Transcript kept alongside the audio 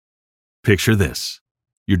Picture this.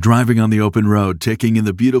 You're driving on the open road, taking in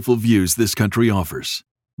the beautiful views this country offers.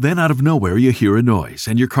 Then out of nowhere, you hear a noise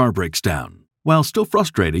and your car breaks down. While still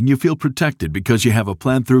frustrating, you feel protected because you have a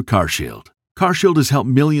plan through CarShield. CarShield has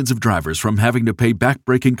helped millions of drivers from having to pay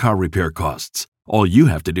back-breaking car repair costs. All you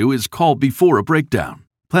have to do is call before a breakdown.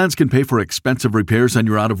 Plans can pay for expensive repairs on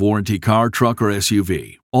your out-of-warranty car, truck, or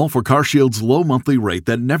SUV. All for CarShield's low monthly rate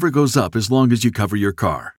that never goes up as long as you cover your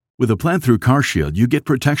car. With a plan through CarShield, you get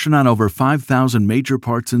protection on over 5,000 major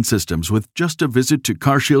parts and systems with just a visit to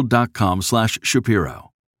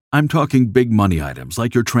carshield.com/Shapiro. I'm talking big money items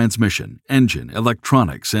like your transmission, engine,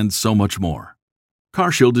 electronics, and so much more.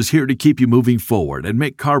 CarShield is here to keep you moving forward and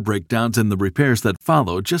make car breakdowns and the repairs that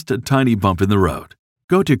follow just a tiny bump in the road.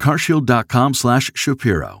 Go to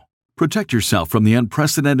carshield.com/Shapiro. Protect yourself from the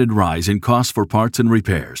unprecedented rise in costs for parts and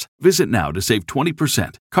repairs. Visit now to save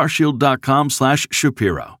 20%.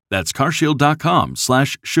 carshield.com/Shapiro. That's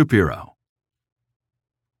carshield.com/Shapiro.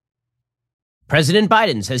 President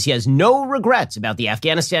Biden says he has no regrets about the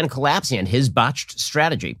Afghanistan collapse and his botched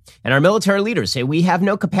strategy. And our military leaders say we have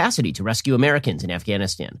no capacity to rescue Americans in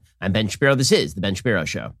Afghanistan. I'm Ben Shapiro. This is The Ben Shapiro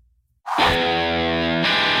Show.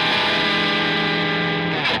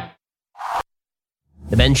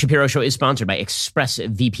 The Ben Shapiro Show is sponsored by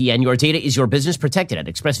ExpressVPN. Your data is your business. Protected at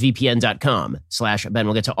expressvpn.com/Ben.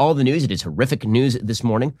 We'll get to all the news. It is horrific news this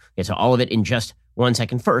morning. We'll get to all of it in just 1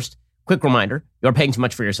 second. First, quick reminder, you're paying too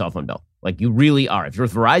much for your cell phone bill. Like you really are. If you're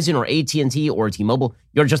with Verizon or AT&T or T-Mobile,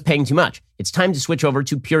 you're just paying too much. It's time to switch over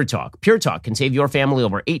to Pure Talk. Pure Talk can save your family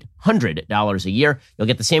over $800 a year. You'll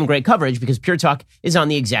get the same great coverage because Pure Talk is on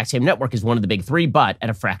the exact same network as one of the big three, but at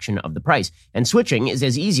a fraction of the price. And switching is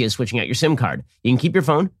as easy as switching out your SIM card. You can keep your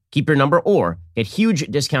phone, keep your number, or get huge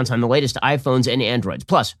discounts on the latest iPhones and Androids.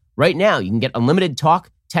 Plus, right now, you can get unlimited talk,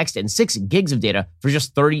 text, and 6 gigs of data for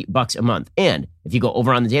just $30 a month. And if you go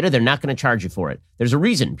over on the data, they're not going to charge you for it. There's a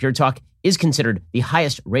reason Pure Talk is considered the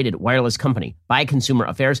highest rated wireless company by Consumer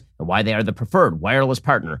Affairs and why they are the preferred wireless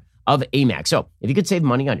partner of Amex. So if you could save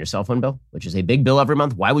money on your cell phone bill, which is a big bill every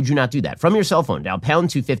month, why would you not do that? From your cell phone, dial pound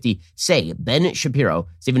 250, say Ben Shapiro,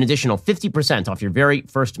 save an additional 50% off your very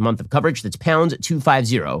first month of coverage. That's pound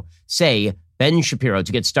 250, say Ben Shapiro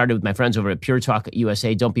to get started with my friends over at Pure Talk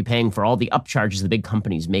USA. Don't be paying for all the upcharges the big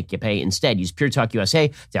companies make you pay. Instead, use Pure Talk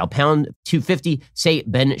USA, dial pound 250, say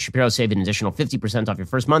Ben Shapiro, save an additional 50% off your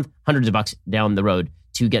first month, hundreds of bucks down the road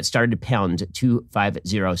to get started. Pound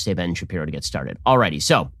 250, say Ben Shapiro to get started. Alrighty,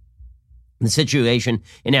 so the situation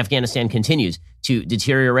in Afghanistan continues to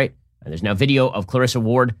deteriorate. There's now video of Clarissa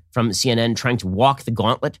Ward from CNN trying to walk the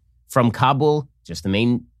gauntlet from Kabul, just the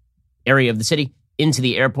main area of the city, into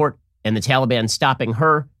the airport, and the Taliban stopping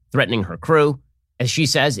her, threatening her crew. As she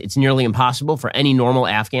says, it's nearly impossible for any normal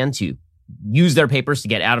Afghan to use their papers to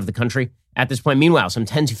get out of the country at this point. Meanwhile, some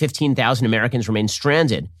 10 to 15,000 Americans remain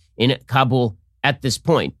stranded in Kabul at this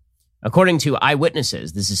point. According to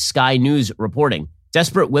eyewitnesses, this is Sky News reporting,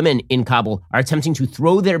 desperate women in Kabul are attempting to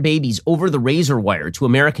throw their babies over the razor wire to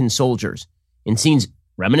American soldiers in scenes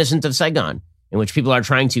reminiscent of Saigon, in which people are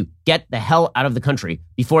trying to get the hell out of the country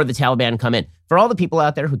before the Taliban come in. For all the people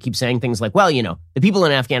out there who keep saying things like, well, you know, the people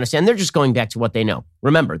in Afghanistan, they're just going back to what they know.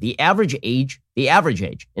 Remember, the average age in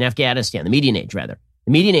Afghanistan, the median age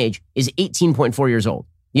is 18.4 years old.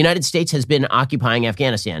 The United States has been occupying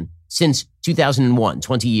Afghanistan since 2001,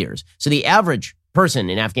 20 years. So the average person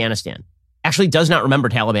in Afghanistan actually does not remember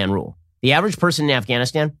Taliban rule. The average person in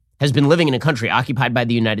Afghanistan has been living in a country occupied by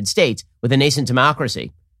the United States with a nascent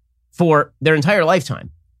democracy for their entire lifetime.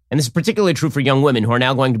 And this is particularly true for young women who are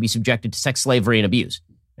now going to be subjected to sex slavery and abuse.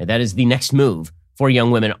 And that is the next move for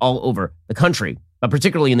young women all over the country, but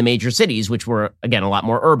particularly in the major cities, which were, again, a lot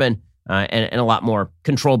more urban and a lot more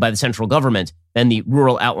controlled by the central government than the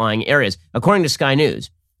rural outlying areas. According to Sky News,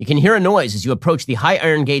 you can hear a noise as you approach the high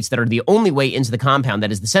iron gates that are the only way into the compound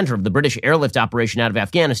that is the center of the British airlift operation out of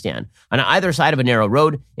Afghanistan. On either side of a narrow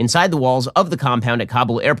road, inside the walls of the compound at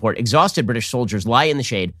Kabul airport, exhausted British soldiers lie in the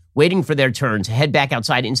shade, waiting for their turn to head back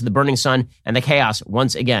outside into the burning sun and the chaos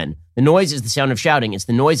once again. The noise is the sound of shouting. It's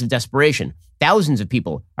the noise of desperation. Thousands of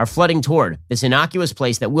people are flooding toward this innocuous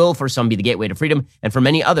place that will, for some, be the gateway to freedom, and for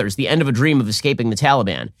many others, the end of a dream of escaping the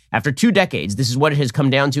Taliban. After 2 decades, this is what it has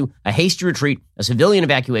come down to: a hasty retreat, a civilian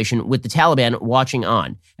evacuation with the Taliban watching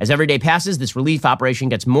on. As every day passes, this relief operation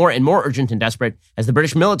gets more and more urgent and desperate as the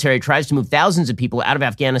British military tries to move thousands of people out of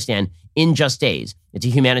Afghanistan in just days. It's a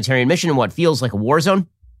humanitarian mission in what feels like a war zone.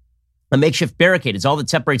 A makeshift barricade is all that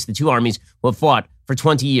separates the two armies who have fought for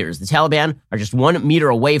 20 years. The Taliban are just 1 meter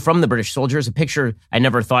away from the British soldiers, a picture I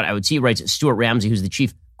never thought I would see, writes Stuart Ramsey, who's the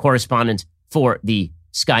chief correspondent for the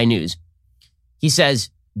Sky News. He says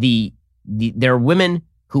there are women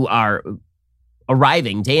who are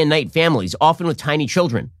arriving, day and night families, often with tiny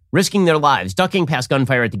children, risking their lives, ducking past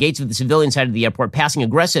gunfire at the gates of the civilian side of the airport, passing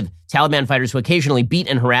aggressive Taliban fighters who occasionally beat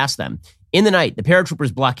and harass them. In the night, the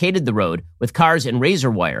paratroopers blockaded the road with cars and razor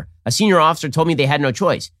wire. A senior officer told me they had no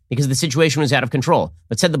choice because the situation was out of control,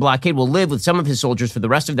 but said the blockade will live with some of his soldiers for the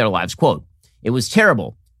rest of their lives. Quote, "It was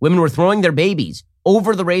terrible. Women were throwing their babies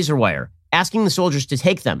over the razor wire, asking the soldiers to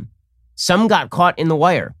take them. Some got caught in the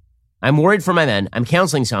wire. I'm worried for my men. I'm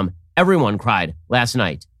counseling some. Everyone cried last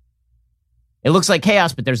night." It looks like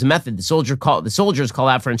chaos, but there's a method. The soldiers call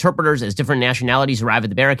out for interpreters as different nationalities arrive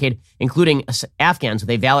at the barricade, including Afghans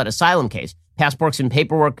with a valid asylum case. Passports and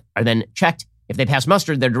paperwork are then checked. If they pass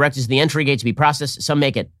muster, they're directed to the entry gate to be processed. Some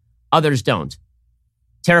make it, others don't.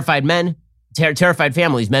 Terrified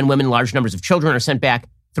families, men, women, large numbers of children are sent back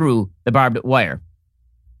through the barbed wire.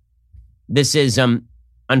 This is,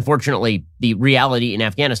 unfortunately, the reality in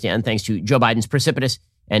Afghanistan, thanks to Joe Biden's precipitous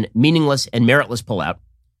and meaningless and meritless pullout.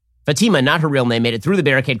 Fatima, not her real name, made it through the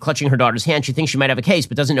barricade clutching her daughter's hand. She thinks she might have a case,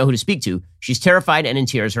 but doesn't know who to speak to. She's terrified and in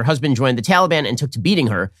tears. Her husband joined the Taliban and took to beating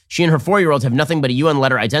her. She and her 4-year-old have nothing but a UN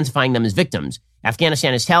letter identifying them as victims.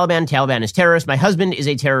 Afghanistan is Taliban. Taliban is terrorist. My husband is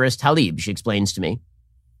a terrorist Talib, she explains to me.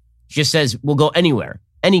 She just says, we'll go anywhere,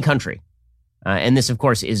 any country. And this, of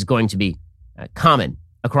course, is going to be common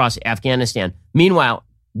across Afghanistan. Meanwhile,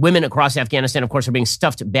 women across Afghanistan, of course, are being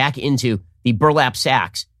stuffed back into the burlap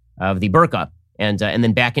sacks of the burqa and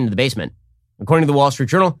then back into the basement. According to the Wall Street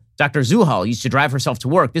Journal, Dr. Zuhal used to drive herself to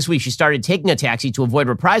work. This week, she started taking a taxi to avoid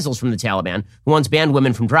reprisals from the Taliban, who once banned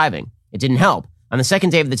women from driving. It didn't help. On the second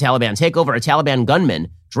day of the Taliban takeover, a Taliban gunman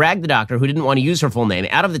dragged the doctor, who didn't want to use her full name,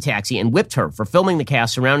 out of the taxi and whipped her for filming the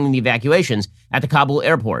chaos surrounding the evacuations at the Kabul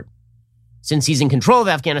airport. Since seizing control of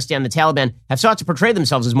Afghanistan, the Taliban have sought to portray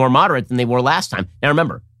themselves as more moderate than they were last time. Now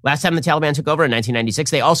remember, last time the Taliban took over in 1996,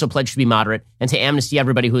 they also pledged to be moderate and to amnesty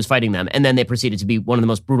everybody who was fighting them, and then they proceeded to be one of the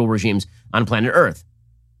most brutal regimes on planet Earth.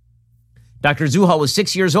 Dr. Zuhal was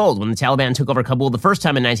 6 years old when the Taliban took over Kabul the first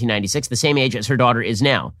time in 1996, the same age as her daughter is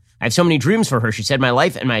now. I have so many dreams for her, she said. My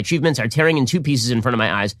life and my achievements are tearing in two pieces in front of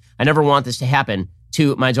my eyes. I never want this to happen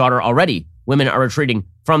to my daughter already. Women are retreating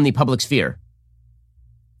from the public sphere.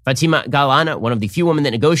 Fatima Galana, one of the few women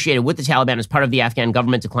that negotiated with the Taliban as part of the Afghan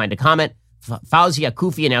government, declined to comment. Fawzia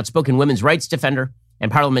Kufi, an outspoken women's rights defender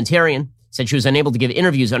and parliamentarian, said she was unable to give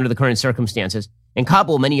interviews under the current circumstances. In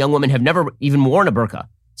Kabul, many young women have never even worn a burqa.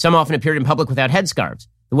 Some often appeared in public without headscarves.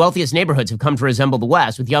 The wealthiest neighborhoods have come to resemble the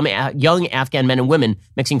West, with young Afghan men and women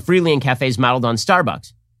mixing freely in cafes modeled on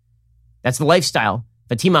Starbucks. That's the lifestyle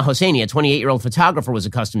Fatima Hosseini, a 28-year-old photographer, was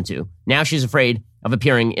accustomed to. Now she's afraid of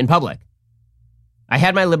appearing in public. I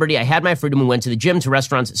had my liberty, I had my freedom, we went to the gym, to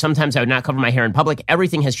restaurants. Sometimes I would not cover my hair in public.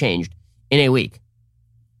 Everything has changed in a week.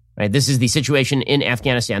 Right? This is the situation in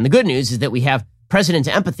Afghanistan. The good news is that we have President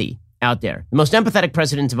Empathy out there, the most empathetic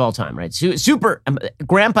president of all time, right? Super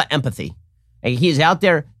grandpa empathy. He is out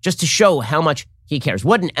there just to show how much he cares.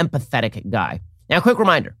 What an empathetic guy. Now, quick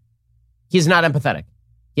reminder, he is not empathetic.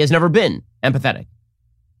 He has never been empathetic.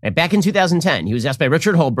 Right? Back in 2010, he was asked by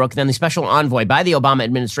Richard Holbrooke, then the special envoy by the Obama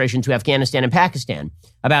administration to Afghanistan and Pakistan,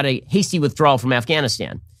 about a hasty withdrawal from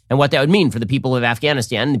Afghanistan and what that would mean for the people of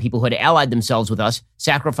Afghanistan, the people who had allied themselves with us,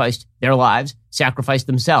 sacrificed their lives, sacrificed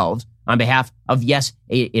themselves on behalf of, yes,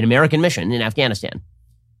 an American mission in Afghanistan.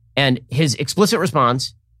 And his explicit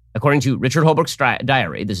response, according to Richard Holbrooke's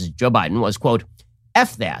diary, this is Joe Biden, was, quote,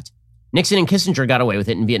 F that. Nixon and Kissinger got away with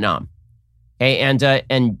it in Vietnam. Okay, and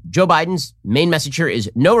Joe Biden's main message here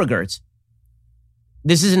is no regrets.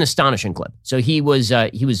 This is an astonishing clip. So he was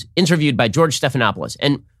interviewed by George Stephanopoulos.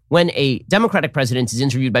 And when a Democratic president is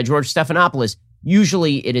interviewed by George Stephanopoulos,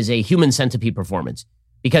 usually it is a human centipede performance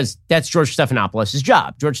because that's George Stephanopoulos'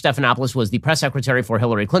 job. George Stephanopoulos was the press secretary for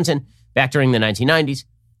Hillary Clinton back during the 1990s.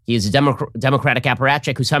 He is a Democratic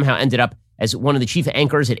apparatchik who somehow ended up as one of the chief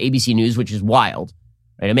anchors at ABC News, which is wild.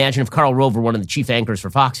 Right? Imagine if Karl Rove were one of the chief anchors for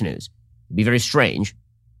Fox News. It'd be very strange.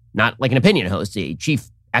 Not like an opinion host, a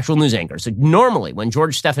chief actual news anchor. So normally when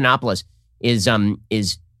George Stephanopoulos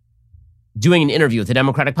is doing an interview with a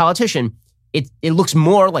Democratic politician, it looks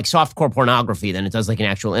more like softcore pornography than it does like an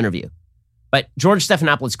actual interview. But George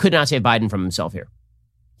Stephanopoulos could not save Biden from himself here.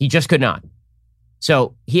 He just could not.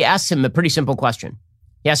 So he asks him a pretty simple question.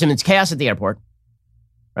 He asks him, it's chaos at the airport.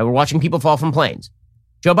 Right? We're watching people fall from planes.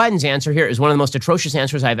 Joe Biden's answer here is one of the most atrocious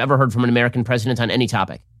answers I've ever heard from an American president on any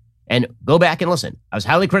topic. And go back and listen. I was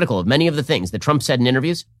highly critical of many of the things that Trump said in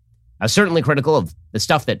interviews. I was certainly critical of the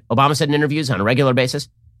stuff that Obama said in interviews on a regular basis.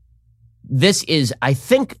 This is, I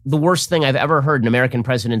think, the worst thing I've ever heard an American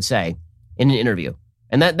president say in an interview.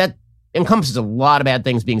 And that encompasses a lot of bad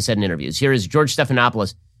things being said in interviews. Here is George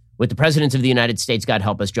Stephanopoulos with the President of the United States, God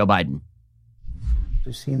help us, Joe Biden.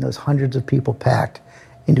 We've seen those hundreds of people packed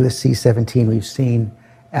into a C-17. We've seen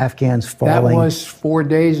Afghans falling. That was 4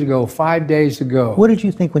 days ago, 5 days ago. What did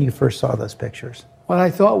you think when you first saw those pictures? What I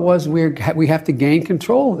thought was we have to gain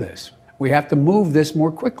control of this. We have to move this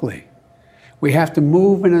more quickly. We have to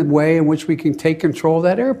move in a way in which we can take control of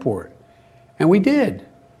that airport. And we did.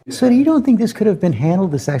 So you don't think this could have been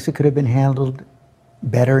handled, this exit could have been handled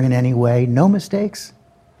better in any way? No mistakes?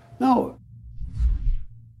 No.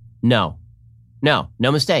 No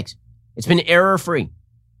mistakes. It's been error-free.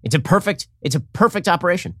 It's a perfect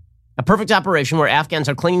operation. A perfect operation where Afghans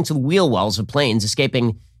are clinging to the wheel wells of planes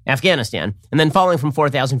escaping Afghanistan and then falling from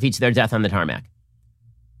 4,000 feet to their death on the tarmac.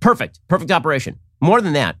 Perfect operation. More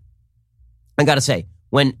than that, I got to say,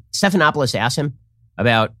 when Stephanopoulos asked him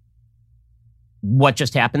about what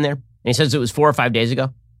just happened there, and he says it was 4 or 5 days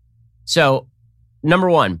ago. So, number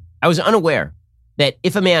one, I was unaware that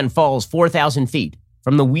if a man falls 4,000 feet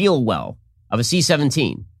from the wheel well of a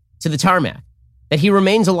C-17 to the tarmac, that he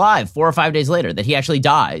remains alive 4 or 5 days later, that he actually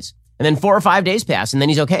dies, and then 4 or 5 days pass, and then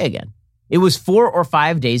he's okay again. It was 4 or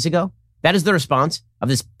 5 days ago. That is the response of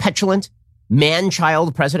this petulant,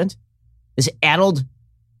 man-child president, this addled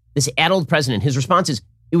president. His response is,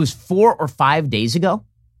 it was 4 or 5 days ago?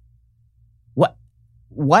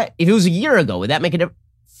 What? If it was a year ago, would that make a difference?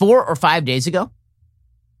 4 or 5 days ago?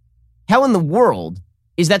 How in the world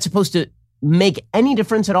is that supposed to make any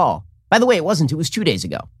difference at all? By the way, it wasn't. It was 2 days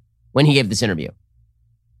ago when he gave this interview.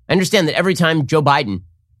 I understand that every time Joe Biden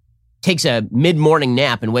takes a mid-morning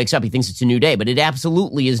nap and wakes up, he thinks it's a new day, but it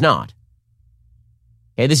absolutely is not.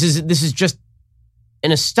 Okay, this is just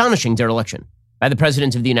an astonishing dereliction by the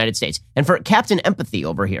President of the United States. And for Captain Empathy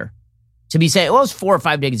over here to be saying, well, it was 4 or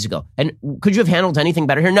 5 days ago, and could you have handled anything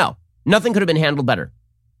better here? No, nothing could have been handled better.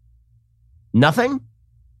 Nothing?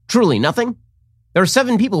 Truly nothing? There are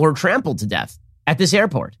 7 people who were trampled to death at this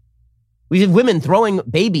airport. We have women throwing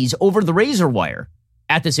babies over the razor wire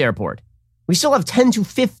at this airport. We still have 10 to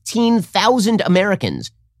 15,000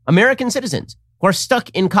 Americans, American citizens, who are stuck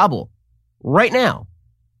in Kabul right now,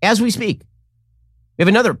 as we speak. We have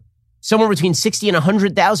another somewhere between 60 and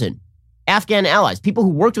 100,000 Afghan allies, people who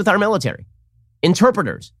worked with our military,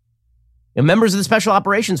 interpreters, members of the Special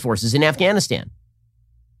Operations Forces in Afghanistan,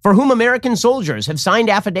 for whom American soldiers have signed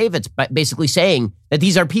affidavits basically saying that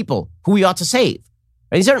these are people who we ought to save.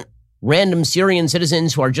 These aren't random Syrian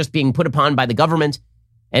citizens who are just being put upon by the government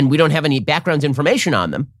and we don't have any background information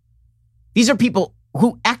on them. These are people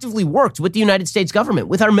who actively worked with the United States government,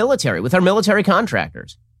 with our military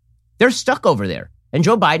contractors. They're stuck over there. And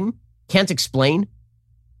Joe Biden can't explain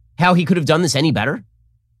how he could have done this any better.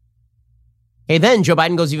 Okay, then Joe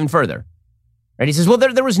Biden goes even further. Right? He says, well,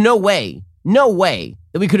 there was no way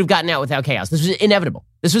that we could have gotten out without chaos. This was inevitable.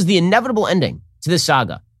 This was the inevitable ending to this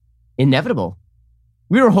saga. Inevitable?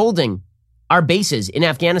 We were holding our bases in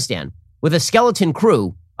Afghanistan with a skeleton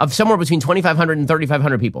crew of somewhere between 2,500 and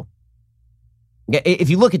 3,500 people. If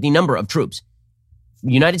you look at the number of troops,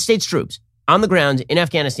 United States troops on the ground in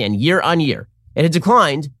Afghanistan year on year, it had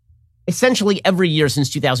declined essentially every year since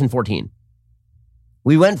 2014.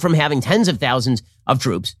 We went from having tens of thousands of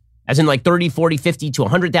troops, as in like 30, 40, 50 to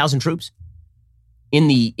 100,000 troops in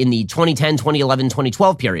the 2010, 2011,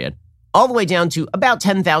 2012 period, all the way down to about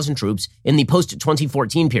 10,000 troops in the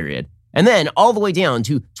post-2014 period, and then all the way down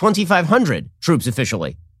to 2,500 troops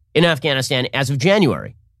officially in Afghanistan as of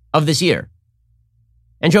January of this year.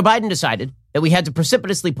 And Joe Biden decided that we had to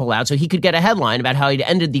precipitously pull out so he could get a headline about how he'd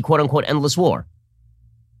ended the quote-unquote endless war.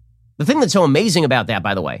 The thing that's so amazing about that,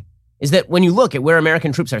 by the way, is that when you look at where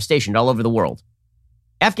American troops are stationed all over the world,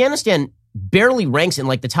 Afghanistan barely ranks in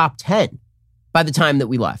like the top 10 by the time that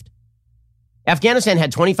we left. Afghanistan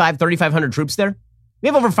had 3,500 troops there. We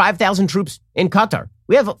have over 5,000 troops in Qatar.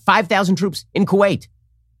 We have 5,000 troops in Kuwait.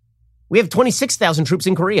 We have 26,000 troops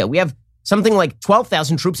in Korea. We have something like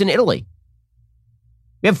 12,000 troops in Italy.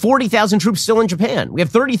 We have 40,000 troops still in Japan. We have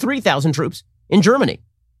 33,000 troops in Germany.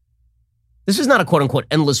 This is not a quote-unquote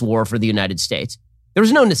endless war for the United States. There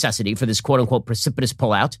was no necessity for this quote-unquote precipitous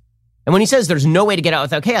pullout. And when he says there's no way to get out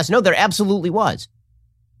without chaos, no, there absolutely was.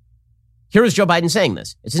 Here is Joe Biden saying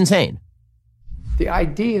this. It's insane. The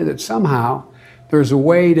idea that somehow there's a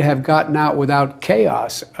way to have gotten out without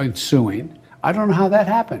chaos ensuing, I don't know how that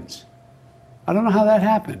happens. I don't know how that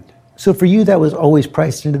happened. So for you, that was always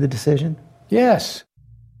priced into the decision? Yes.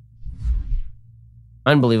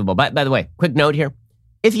 Unbelievable. By the way, quick note here.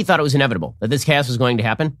 If he thought it was inevitable that this chaos was going to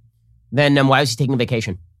happen, then why was he taking a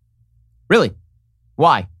vacation? Really?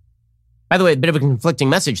 Why? By the way, a bit of a conflicting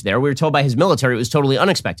message there. We were told by his military it was totally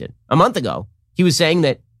unexpected. A month ago, he was saying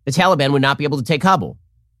that the Taliban would not be able to take Kabul.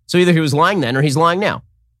 So either he was lying then or he's lying now.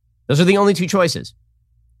 Those are the only two choices.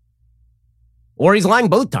 Or he's lying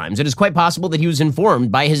both times. It is quite possible that he was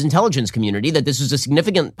informed by his intelligence community that this was a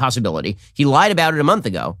significant possibility. He lied about it a month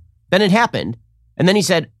ago. Then it happened. And then he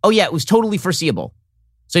said, oh, yeah, it was totally foreseeable.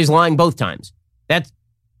 So he's lying both times. That's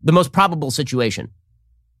the most probable situation.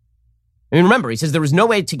 I mean, remember, he says there was no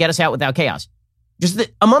way to get us out without chaos. Just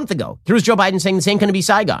a month ago, here was Joe Biden saying this ain't going to be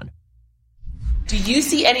Saigon. Do you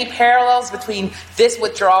see any parallels between this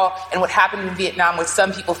withdrawal and what happened in Vietnam with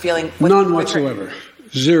some people feeling... None whatsoever.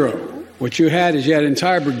 Zero. What you had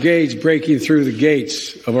entire brigades breaking through the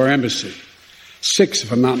gates of our embassy. 6,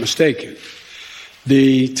 if I'm not mistaken.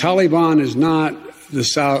 The Taliban is not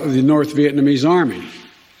the North Vietnamese army.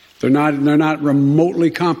 They're not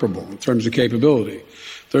remotely comparable in terms of capability.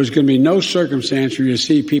 There's going to be no circumstance where you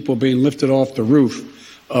see people being lifted off the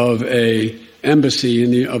roof of a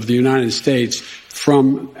embassy of the United States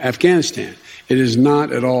from Afghanistan. It is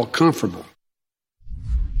not at all comparable.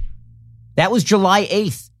 That was July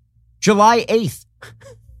 8th. July 8th.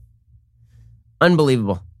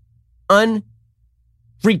 Unbelievable.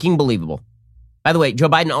 Unfreaking believable. By the way, Joe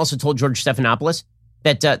Biden also told George Stephanopoulos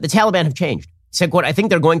that the Taliban have changed. He said, quote, I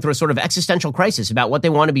think they're going through a sort of existential crisis about what they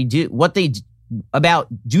want to be do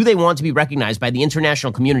they want to be recognized by the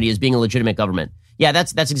international community as being a legitimate government? Yeah,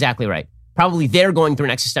 that's exactly right. Probably they're going through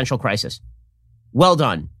an existential crisis. Well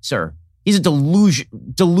done, sir. He's a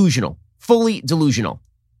delusional, fully delusional.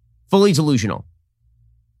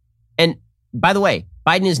 And by the way,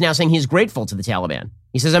 Biden is now saying he's grateful to the Taliban.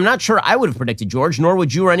 He says, I'm not sure I would have predicted, George, nor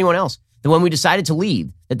would you or anyone else, that when we decided to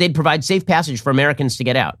leave, that they'd provide safe passage for Americans to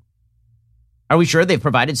get out. Are we sure they've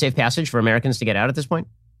provided safe passage for Americans to get out at this point?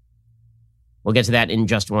 We'll get to that in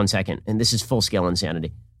just 1 second. And this is full-scale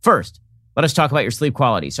insanity. First, let us talk about your sleep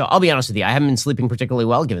quality. So I'll be honest with you. I haven't been sleeping particularly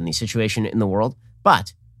well given the situation in the world.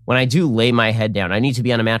 But when I do lay my head down, I need to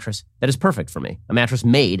be on a mattress that is perfect for me. A mattress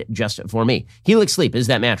made just for me. Helix Sleep is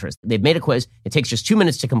that mattress. They've made a quiz. It takes just 2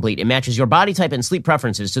 minutes to complete. It matches your body type and sleep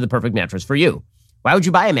preferences to the perfect mattress for you. Why would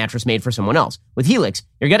you buy a mattress made for someone else? With Helix,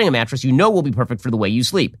 you're getting a mattress you know will be perfect for the way you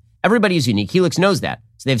sleep. Everybody is unique. Helix knows that.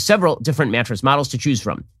 So they have several different mattress models to choose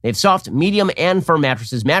from. They have soft, medium, and firm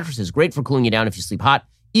mattresses. Mattresses great for cooling you down if you sleep hot.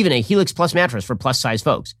 Even a Helix Plus mattress for plus-size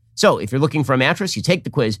folks. So if you're looking for a mattress, you take the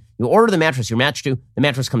quiz, you order the mattress you're matched to, the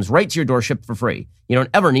mattress comes right to your door shipped for free. You don't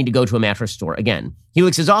ever need to go to a mattress store again.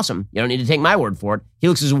 Helix is awesome. You don't need to take my word for it.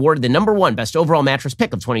 Helix is awarded the #1 best overall mattress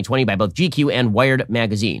pick of 2020 by both GQ and Wired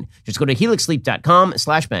magazine. Just go to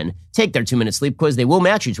helixsleep.com/Ben, take their 2-minute sleep quiz. They will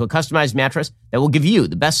match you to a customized mattress that will give you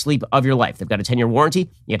the best sleep of your life. They've got a 10-year warranty.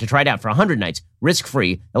 You have to try it out for 100 nights,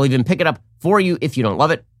 risk-free. They'll even pick it up for you if you don't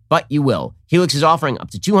love it. But you will. Helix is offering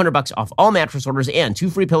up to $200 off all mattress orders and 2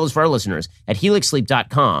 free pillows for our listeners at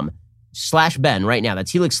helixsleep.com/Ben right now.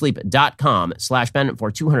 That's helixsleep.com/Ben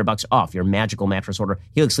for $200 off your magical mattress order.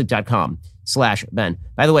 helixsleep.com/Ben.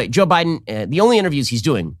 By the way, Joe Biden, the only interviews he's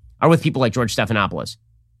doing are with people like George Stephanopoulos.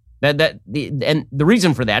 And the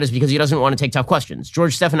reason for that is because he doesn't want to take tough questions.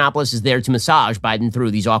 George Stephanopoulos is there to massage Biden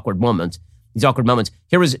through these awkward moments.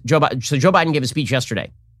 Here was Joe Biden. So Joe Biden gave a speech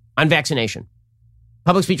yesterday on vaccination.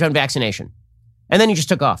 Public speech on vaccination. And then he just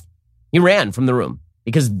took off. He ran from the room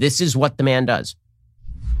because this is what the man does.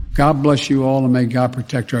 God bless you all and may God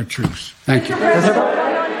protect our troops. Thank you.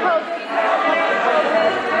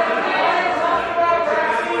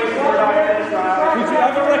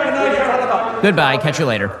 Goodbye. Catch you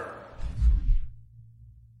later.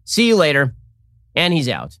 See you later. And he's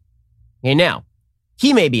out. Okay, now,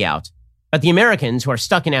 he may be out, but the Americans who are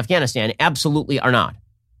stuck in Afghanistan absolutely are not.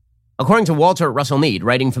 According to Walter Russell Mead,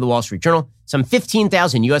 writing for the Wall Street Journal, some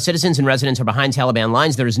 15,000 U.S. citizens and residents are behind Taliban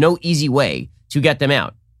lines. There is no easy way to get them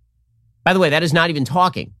out. By the way, that is not even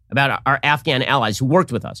talking about our Afghan allies who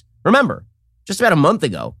worked with us. Remember, just about a month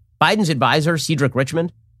ago, Biden's advisor, Cedric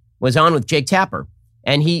Richmond, was on with Jake Tapper,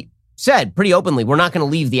 and he said pretty openly, we're not going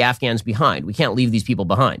to leave the Afghans behind. We can't leave these people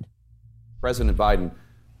behind. President Biden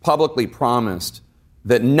publicly promised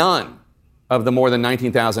that none of the more than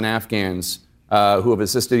 19,000 Afghans who have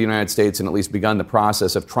assisted the United States and at least begun the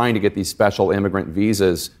process of trying to get these special immigrant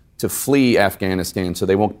visas to flee Afghanistan so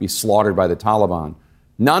they won't be slaughtered by the Taliban.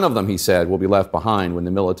 None of them, he said, will be left behind when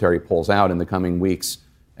the military pulls out in the coming weeks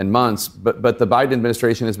and months. But the Biden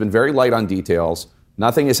administration has been very light on details.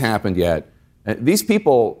 Nothing has happened yet. These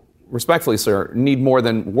people, respectfully, sir, need more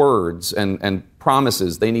than words and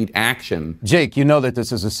promises. They need action. Jake, you know that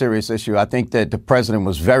this is a serious issue. I think that the president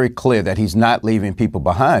was very clear that he's not leaving people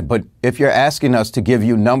behind. But if you're asking us to give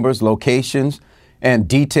you numbers, locations, and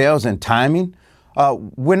details and timing,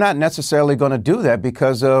 we're not necessarily going to do that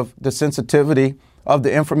because of the sensitivity of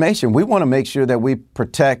the information. We want to make sure that we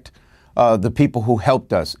protect the people who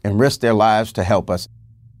helped us and risk their lives to help us.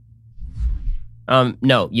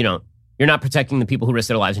 No, you don't. You're not protecting the people who risked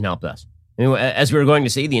their lives and helped us. I mean, as we were going to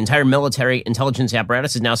see, the entire military intelligence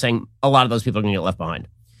apparatus is now saying a lot of those people are going to get left behind.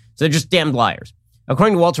 So they're just damned liars.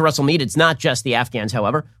 According to Walter Russell Mead, it's not just the Afghans,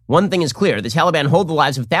 however. One thing is clear. The Taliban hold the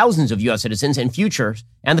lives of thousands of U.S. citizens and the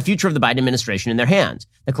future of the Biden administration in their hands.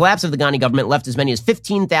 The collapse of the Ghani government left as many as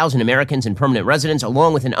 15,000 Americans and permanent residents,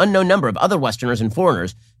 along with an unknown number of other Westerners and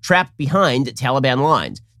foreigners, trapped behind Taliban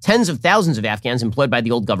lines. Tens of thousands of Afghans employed by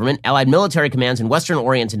the old government, allied military commands, and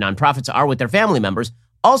Western-oriented nonprofits are, with their family members,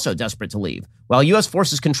 also desperate to leave. While U.S.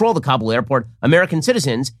 forces control the Kabul airport, American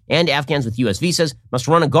citizens and Afghans with U.S. visas must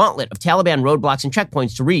run a gauntlet of Taliban roadblocks and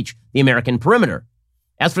checkpoints to reach the American perimeter.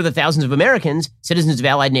 As for the thousands of Americans, citizens of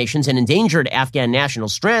allied nations, and endangered Afghan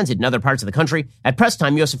nationals stranded in other parts of the country, at press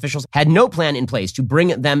time, U.S. officials had no plan in place to bring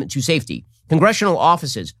them to safety. Congressional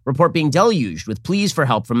offices report being deluged with pleas for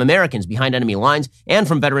help from Americans behind enemy lines and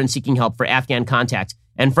from veterans seeking help for Afghan contacts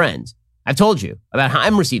and friends. I've told you about how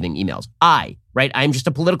I'm receiving emails. I'm just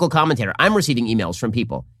a political commentator. I'm receiving emails from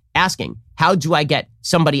people asking, how do I get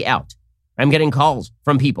somebody out? I'm getting calls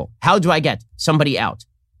from people. How do I get somebody out?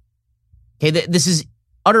 Okay, this is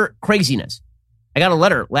utter craziness. I got a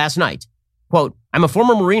letter last night. Quote, I'm a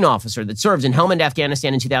former Marine officer that served in Helmand,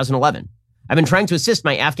 Afghanistan in 2011. I've been trying to assist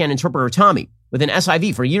my Afghan interpreter, Tommy, with an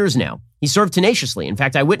SIV for years now. He served tenaciously. In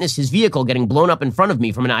fact, I witnessed his vehicle getting blown up in front of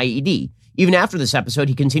me from an IED. Even after this episode,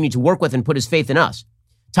 he continued to work with and put his faith in us.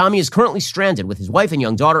 Tommy is currently stranded with his wife and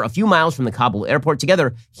young daughter a few miles from the Kabul airport.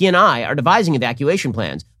 Together, he and I are devising evacuation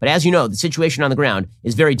plans. But as you know, the situation on the ground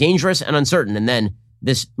is very dangerous and uncertain. And then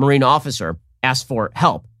this Marine officer asked for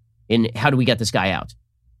help in how do we get this guy out?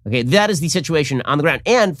 Okay, that is the situation on the ground,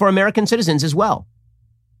 and for American citizens as well.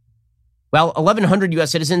 Well, 1,100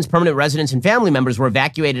 U.S. citizens, permanent residents, and family members were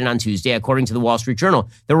evacuated on Tuesday, according to the Wall Street Journal.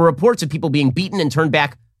 There were reports of people being beaten and turned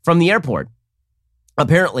back from the airport.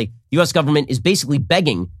 Apparently, the U.S. government is basically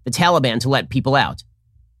begging the Taliban to let people out.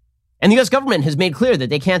 And the U.S. government has made clear that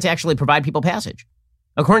they can't actually provide people passage.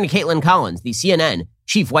 According to Caitlin Collins, the CNN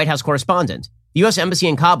chief White House correspondent, the U.S. Embassy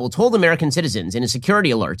in Kabul told American citizens in a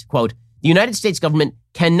security alert, quote, the United States government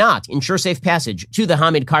cannot ensure safe passage to the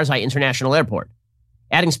Hamid Karzai International Airport.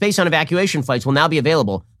 Adding space on evacuation flights will now be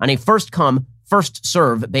available on a first-come,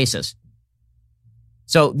 first-serve basis.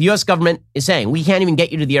 So the U.S. government is saying, we can't even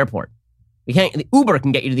get you to the airport. Uber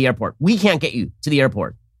can get you to the airport. We can't get you to the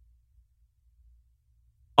airport.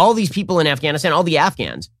 All these people in Afghanistan, all the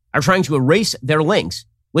Afghans, are trying to erase their links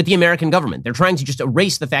with the American government. They're trying to just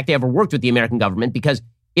erase the fact they ever worked with the American government, because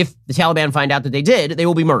if the Taliban find out that they did, they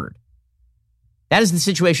will be murdered. That is the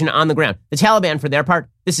situation on the ground. The Taliban, for their part,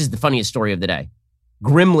 this is the funniest story of the day.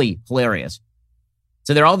 Grimly hilarious.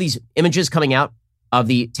 So there are all these images coming out of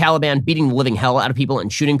the Taliban beating the living hell out of people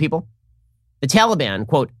and shooting people. The Taliban,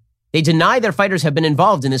 quote, they deny their fighters have been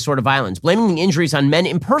involved in this sort of violence, blaming the injuries on men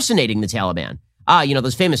impersonating the Taliban.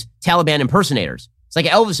 Those famous Taliban impersonators. It's like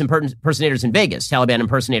Elvis impersonators in Vegas, Taliban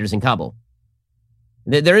impersonators in Kabul.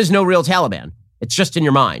 There is no real Taliban. It's just in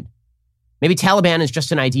your mind. Maybe Taliban is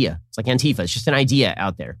just an idea. It's like Antifa. It's just an idea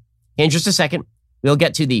out there. In just a second, we'll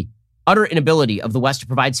get to the utter inability of the West to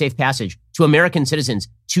provide safe passage to American citizens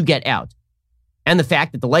to get out, and the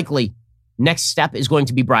fact that the likely next step is going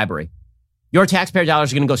to be bribery. Your taxpayer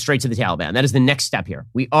dollars are going to go straight to the Taliban. That is the next step here.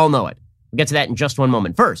 We all know it. We'll get to that in just one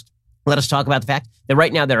moment. First, let us talk about the fact that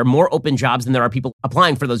right now there are more open jobs than there are people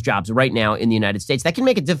applying for those jobs right now in the United States. That can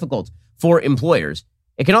make it difficult for employers.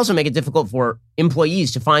 It can also make it difficult for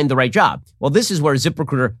employees to find the right job. Well, this is where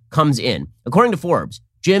ZipRecruiter comes in. According to Forbes,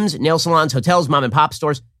 gyms, nail salons, hotels, mom and pop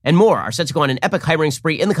stores, and more are set to go on an epic hiring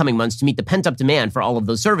spree in the coming months to meet the pent-up demand for all of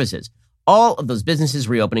those services. All of those businesses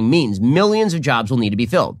reopening means millions of jobs will need to be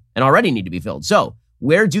filled, and already need to be filled. So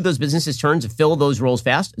where do those businesses turn to fill those roles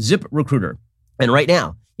fast? ZipRecruiter. And right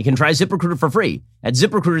now, you can try ZipRecruiter for free at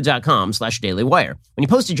ZipRecruiter.com/dailywire. When you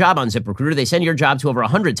post a job on ZipRecruiter, they send your job to over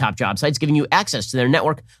 100 top job sites, giving you access to their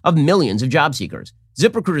network of millions of job seekers.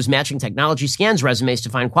 ZipRecruiter's matching technology scans resumes to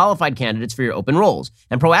find qualified candidates for your open roles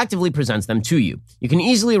and proactively presents them to you. You can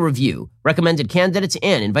easily review recommended candidates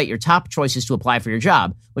and invite your top choices to apply for your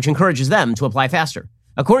job, which encourages them to apply faster.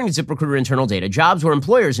 According to ZipRecruiter internal data, jobs where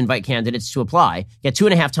employers invite candidates to apply get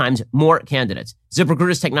 2.5 times more candidates.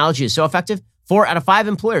 ZipRecruiter's technology is so effective, 4 out of 5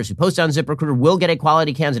 employers who post on ZipRecruiter will get a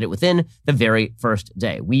quality candidate within the very first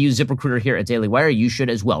day. We use ZipRecruiter here at Daily Wire. You should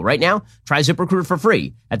as well. Right now, try ZipRecruiter for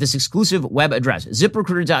free at this exclusive web address,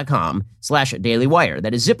 ZipRecruiter.com/dailywire.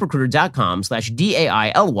 That is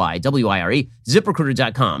ZipRecruiter.com/DAILYWIRE.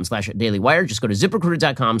 ZipRecruiter.com/dailywire. Just go to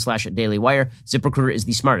ZipRecruiter.com/dailywire. ZipRecruiter is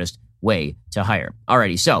the smartest way to hire.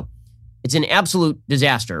 Alrighty, so it's an absolute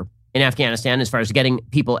disaster in Afghanistan as far as getting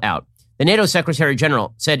people out. The NATO Secretary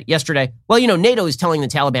General said yesterday, well, NATO is telling the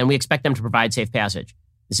Taliban we expect them to provide safe passage.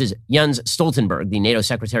 This is Jens Stoltenberg, the NATO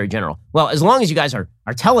Secretary General. Well, as long as you guys are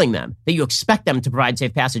telling them that you expect them to provide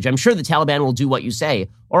safe passage, I'm sure the Taliban will do what you say.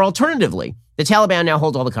 Or alternatively, the Taliban now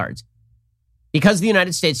hold all the cards. Because the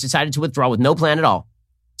United States decided to withdraw with no plan at all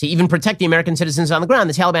to even protect the American citizens on the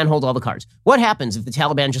ground, the Taliban hold all the cards. What happens if the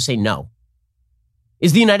Taliban just say no?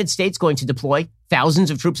 Is the United States going to deploy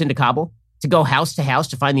thousands of troops into Kabul to go house to house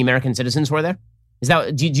to find the American citizens who are there?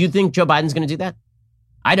 Do you think Joe Biden's going to do that?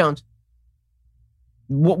 I don't.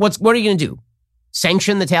 What are you going to do?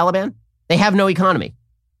 Sanction the Taliban? They have no economy.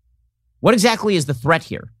 What exactly is the threat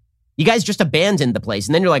here? You guys just abandoned the place,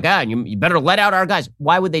 and then you're like, you better let out our guys.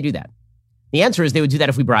 Why would they do that? The answer is they would do that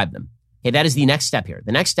if we bribe them. Okay, that is the next step here.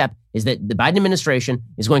 The next step is that the Biden administration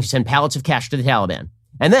is going to send pallets of cash to the Taliban.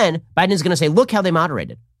 And then Biden is going to say, look how they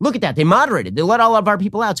moderated. Look at that. They moderated. They let all of our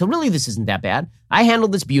people out. So really, this isn't that bad. I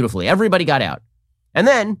handled this beautifully. Everybody got out. And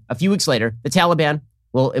then a few weeks later, the Taliban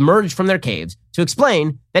will emerge from their caves to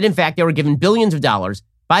explain that, in fact, they were given billions of dollars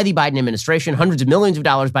by the Biden administration, hundreds of millions of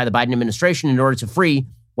dollars by the Biden administration in order to free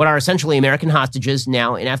what are essentially American hostages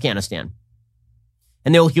now in Afghanistan.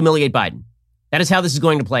 And they will humiliate Biden. That is how this is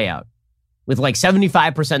going to play out, with like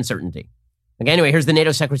 75% certainty. Okay, anyway, here's the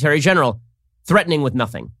NATO Secretary General threatening with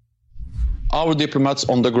nothing. Our diplomats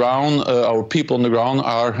on the ground, our people on the ground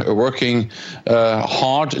are working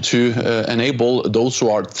hard to enable those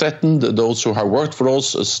who are threatened, those who have worked for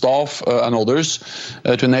us, staff and others,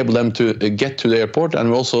 to enable them to get to the airport.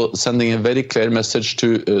 And we're also sending a very clear message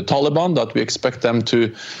to Taliban that we expect them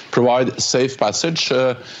to provide safe passage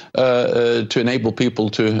to enable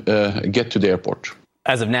people to get to the airport.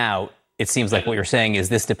 As of now, it seems like what you're saying is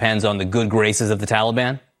this depends on the good graces of the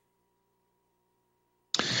Taliban?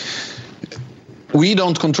 We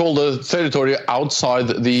don't control the territory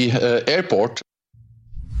outside the airport.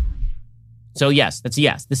 So yes, that's a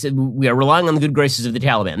yes. We are relying on the good graces of the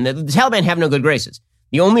Taliban. The Taliban have no good graces.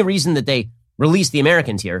 The only reason that they release the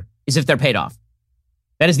Americans here is if they're paid off.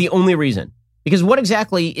 That is the only reason. Because what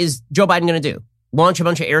exactly is Joe Biden going to do? Launch a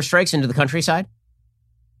bunch of airstrikes into the countryside?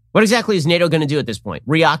 What exactly is NATO going to do at this point?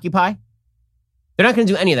 Reoccupy? They're not going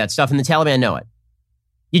to do any of that stuff, and the Taliban know it.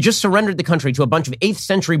 You just surrendered the country to a bunch of 8th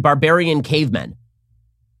century barbarian cavemen.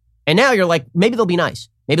 And now you're like, maybe they'll be nice.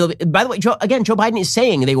 By the way, Joe Biden is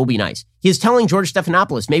saying they will be nice. He is telling George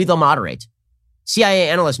Stephanopoulos, maybe they'll moderate. CIA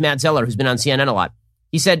analyst Matt Zeller, who's been on CNN a lot,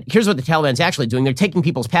 he said, here's what the Taliban's actually doing. They're taking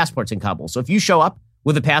people's passports in Kabul. So if you show up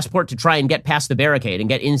with a passport to try and get past the barricade and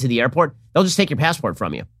get into the airport, they'll just take your passport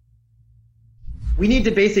from you. We need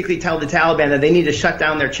to basically tell the Taliban that they need to shut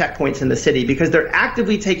down their checkpoints in the city because they're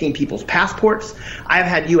actively taking people's passports. I've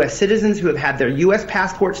had U.S. citizens who have had their U.S.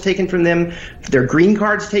 passports taken from them, their green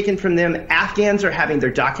cards taken from them. Afghans are having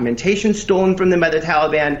their documentation stolen from them by the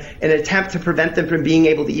Taliban in an attempt to prevent them from being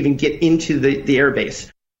able to even get into the air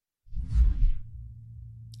base.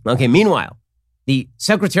 Okay, meanwhile, the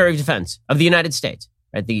Secretary of Defense of the United States,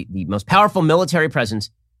 right, the most powerful military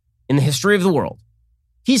presence in the history of the world,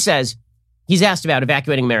 he says he's asked about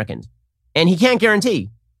evacuating Americans, and he can't guarantee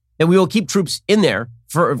that we will keep troops in there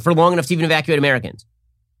for long enough to even evacuate Americans.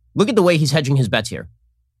 Look at the way he's hedging his bets here.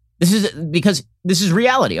 This is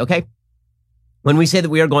reality, okay? When we say that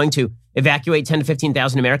we are going to evacuate 10 to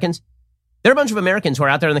 15,000 Americans, there are a bunch of Americans who are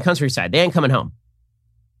out there in the countryside. They ain't coming home.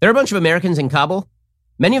 There are a bunch of Americans in Kabul.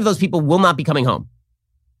 Many of those people will not be coming home.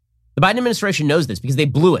 The Biden administration knows this because they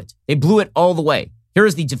blew it. They blew it all the way. Here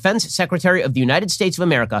is the Defense Secretary of the United States of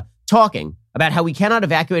America talking about how we cannot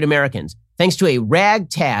evacuate Americans thanks to a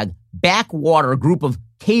ragtag, backwater group of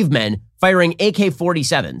cavemen firing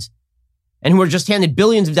AK-47s and who were just handed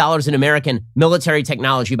billions of dollars in American military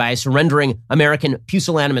technology by a surrendering American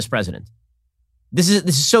pusillanimous president. This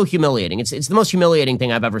is so humiliating. It's the most humiliating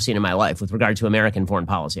thing I've ever seen in my life with regard to American foreign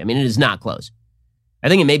policy. I mean, it is not close. I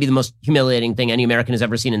think it may be the most humiliating thing any American has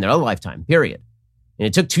ever seen in their lifetime, period. And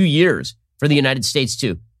it took 2 years for the United States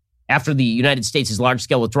after the United States'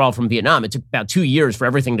 large-scale withdrawal from Vietnam, it took about 2 years for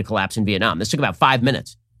everything to collapse in Vietnam. This took about 5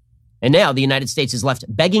 minutes. And now the United States is left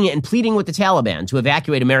begging and pleading with the Taliban to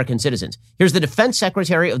evacuate American citizens. Here's the Defense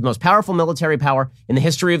Secretary of the most powerful military power in the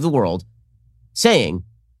history of the world saying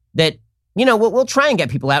that, we'll try and get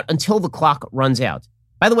people out until the clock runs out.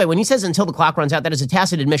 By the way, when he says until the clock runs out, that is a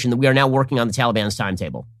tacit admission that we are now working on the Taliban's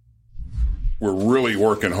timetable. We're really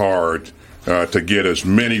working hard to get as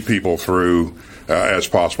many people through as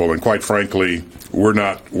possible. And quite frankly,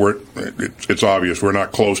 it's obvious we're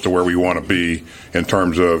not close to where we want to be in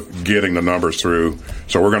terms of getting the numbers through.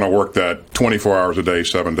 So we're going to work that 24 hours a day,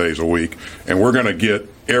 7 days a week. And we're going to get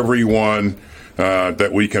everyone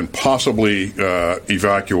that we can possibly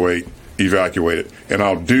evacuate evacuated. And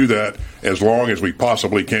I'll do that as long as we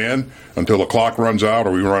possibly can until the clock runs out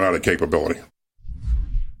or we run out of capability.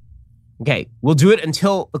 Okay, we'll do it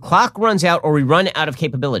until the clock runs out or we run out of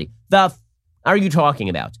capability. Are you talking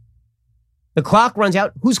about? The clock runs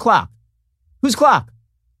out? Whose clock? Whose clock?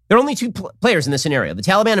 There are only two players in this scenario, the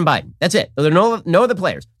Taliban and Biden. That's it. There are no other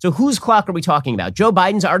players. So whose clock are we talking about? Joe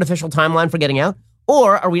Biden's artificial timeline for getting out?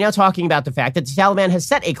 Or are we now talking about the fact that the Taliban has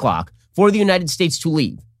set a clock for the United States to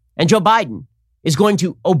leave? And Joe Biden is going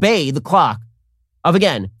to obey the clock of,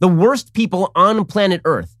 again, the worst people on planet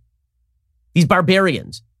Earth. These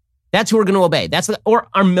barbarians. That's who we're going to obey. Or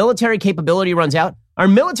our military capability runs out. Our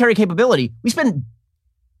military capability, we spend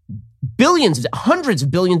billions, hundreds of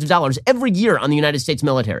billions of dollars every year on the United States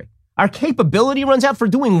military. Our capability runs out for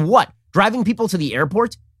doing what? Driving people to the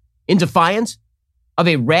airport in defiance of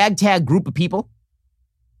a ragtag group of people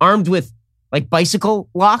armed with like bicycle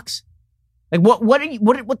locks? Like what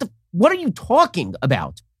are you talking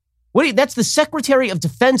about? That's the Secretary of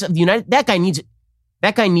Defense of the United. That guy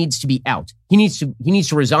needs to be out. He needs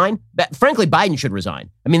to resign. But frankly, Biden should resign.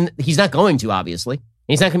 I mean, he's not going to, obviously.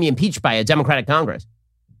 He's not going to be impeached by a Democratic Congress.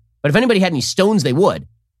 But if anybody had any stones, they would.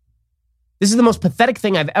 This is the most pathetic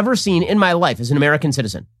thing I've ever seen in my life as an American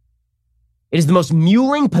citizen. It is the most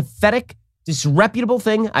mewling, pathetic, disreputable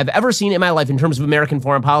thing I've ever seen in my life in terms of American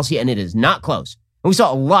foreign policy, and it is not close. And we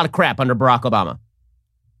saw a lot of crap under Barack Obama.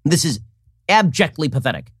 This is abjectly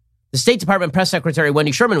pathetic. The State Department Press Secretary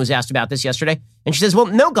Wendy Sherman was asked about this yesterday, and she says, well,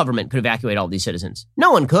 no government could evacuate all these citizens.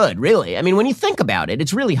 No one could, really. I mean, when you think about it,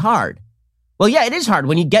 it's really hard. Well, yeah, it is hard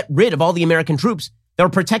when you get rid of all the American troops that were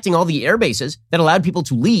protecting all the air bases that allowed people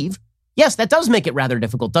to leave. Yes, that does make it rather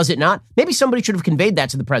difficult, does it not? Maybe somebody should have conveyed that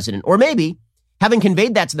to the president. Or maybe, having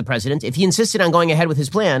conveyed that to the president, if he insisted on going ahead with his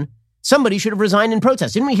plan, somebody should have resigned in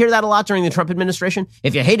protest. Didn't we hear that a lot during the Trump administration?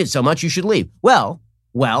 If you hate it so much, you should leave. Well,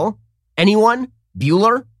 anyone?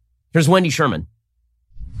 Bueller? Here's Wendy Sherman.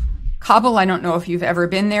 Kabul, I don't know if you've ever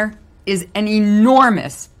been there, is an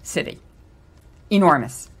enormous city.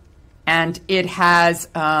 Enormous. And it has,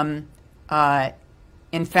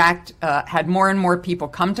 in fact, had more and more people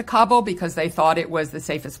come to Kabul because they thought it was the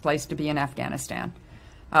safest place to be in Afghanistan.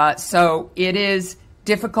 So it is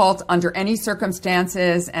difficult under any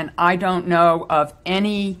circumstances, and I don't know of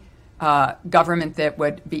any government that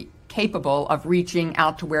would be capable of reaching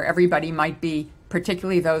out to where everybody might be,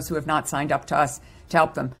 particularly those who have not signed up to us to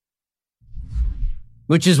help them.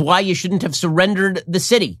 Which is why you shouldn't have surrendered the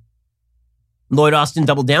city. Lloyd Austin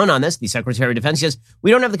doubled down on this. The Secretary of Defense says,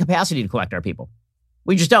 we don't have the capacity to collect our people.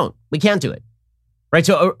 We just don't. We can't do it. Right?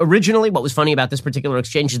 So originally, what was funny about this particular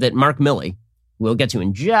exchange is that Mark Milley, who we'll get to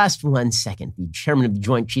in just 1 second, the chairman of the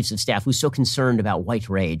Joint Chiefs of Staff, who's so concerned about white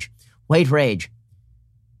rage. White rage.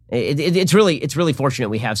 It's really fortunate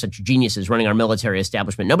we have such geniuses running our military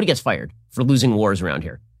establishment. Nobody gets fired for losing wars around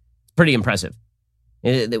here. It's pretty impressive.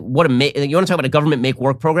 You want to talk about a government make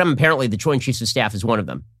work program? Apparently, the Joint Chiefs of Staff is one of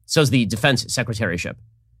them. So is the Defense Secretariatship.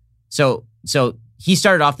 So he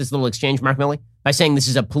started off this little exchange, Mark Milley, by saying this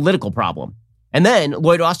is a political problem. And then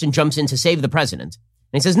Lloyd Austin jumps in to save the president.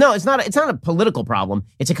 And he says, no, it's not a political problem.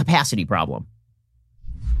 It's a capacity problem.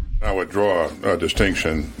 I would draw a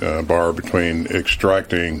distinction, Barr, between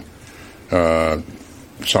extracting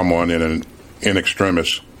someone in an in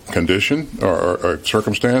extremis condition or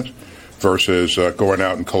circumstance versus going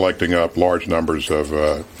out and collecting up large numbers of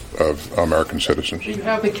American citizens. Do you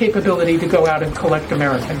have the capability to go out and collect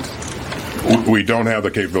Americans? We don't have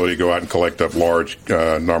the capability to go out and collect up large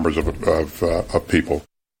numbers of people.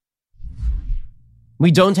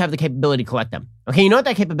 We don't have the capability to collect them. Okay, you know what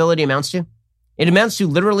that capability amounts to? It amounts to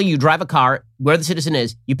literally you drive a car where the citizen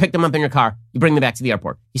is, you pick them up in your car, you bring them back to the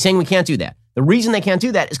airport. He's saying we can't do that. The reason they can't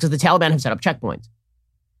do that is because the Taliban have set up checkpoints.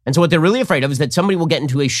 And so what they're really afraid of is that somebody will get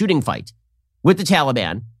into a shooting fight with the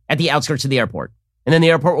Taliban at the outskirts of the airport. And then the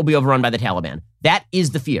airport will be overrun by the Taliban. That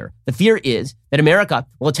is the fear. The fear is that America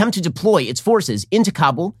will attempt to deploy its forces into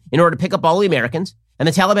Kabul in order to pick up all the Americans, and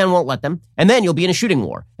the Taliban won't let them, and then you'll be in a shooting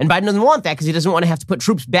war. And Biden doesn't want that because he doesn't want to have to put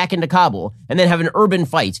troops back into Kabul and then have an urban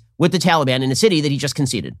fight with the Taliban in a city that he just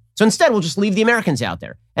conceded. So instead, we'll just leave the Americans out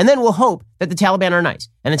there. And then we'll hope that the Taliban are nice.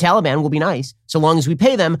 And the Taliban will be nice so long as we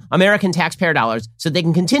pay them American taxpayer dollars so they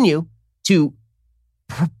can continue to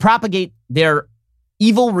propagate their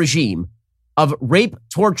evil regime of rape,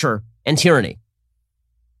 torture, and tyranny.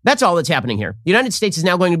 That's all that's happening here. The United States is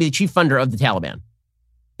now going to be the chief funder of the Taliban.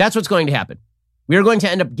 That's what's going to happen. We are going to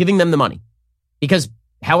end up giving them the money because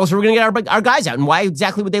how else are we going to get our guys out? And why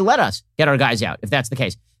exactly would they let us get our guys out if that's the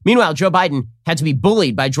case? Meanwhile, Joe Biden had to be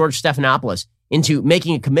bullied by George Stephanopoulos into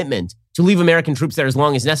making a commitment to leave American troops there as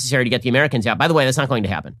long as necessary to get the Americans out. By the way, that's not going to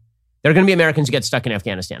happen. There are going to be Americans who get stuck in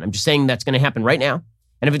Afghanistan. I'm just saying that's going to happen right now.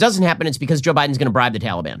 And if it doesn't happen, it's because Joe Biden's going to bribe the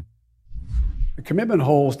Taliban. The commitment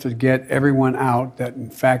holds to get everyone out that, in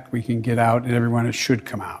fact, we can get out and everyone that should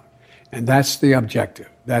come out. And that's the objective.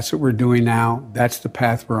 That's what we're doing now. That's the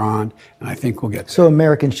path we're on. And I think we'll get there. So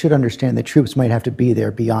Americans should understand that troops might have to be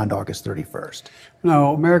there beyond August 31st.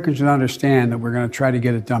 No, Americans should understand that we're going to try to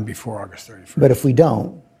get it done before August 31st. But if we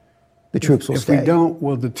don't, the troops will stay. If we don't,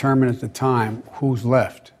 we'll determine at the time who's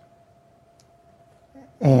left.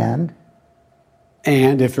 And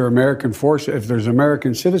if there are American forces, if there's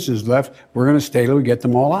American citizens left, we're going to stay till we get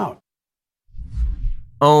them all out.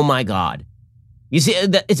 Oh my God. You see,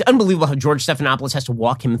 it's unbelievable how George Stephanopoulos has to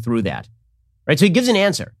walk him through that. Right? So he gives an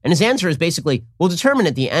answer. And his answer is basically, we'll determine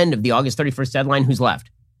at the end of the August 31st deadline who's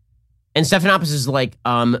left. And Stephanopoulos is like,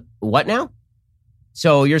 what now?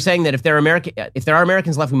 So you're saying that if there are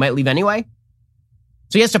Americans left, we might leave anyway?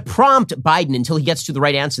 So he has to prompt Biden until he gets to the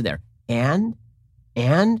right answer there. And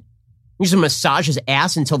you just massage his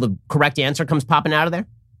ass until the correct answer comes popping out of there.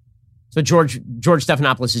 So George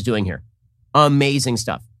Stephanopoulos is doing here. Amazing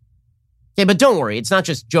stuff. Okay, but don't worry. It's not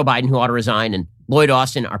just Joe Biden who ought to resign and Lloyd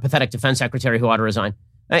Austin, our pathetic defense secretary, who ought to resign.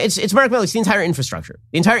 It's Mark Milley. It's the entire infrastructure.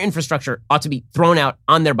 The entire infrastructure ought to be thrown out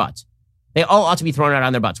on their butts. They all ought to be thrown out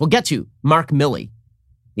on their butts. We'll get to Mark Milley,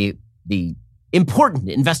 the important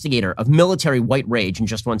investigator of military white rage, in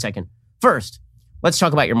just one second. First, let's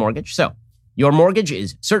talk about your mortgage. So your mortgage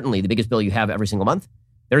is certainly the biggest bill you have every single month.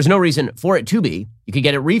 There's no reason for it to be. You could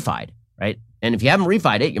get it refied, right? And if you haven't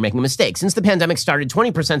refied it, you're making a mistake. Since the pandemic started,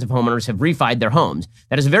 20% of homeowners have refied their homes.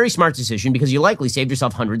 That is a very smart decision because you likely saved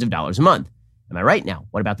yourself hundreds of dollars a month. Am I right now?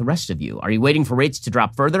 What about the rest of you? Are you waiting for rates to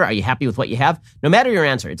drop further? Are you happy with what you have? No matter your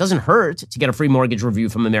answer, it doesn't hurt to get a free mortgage review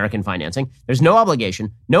from American Financing. There's no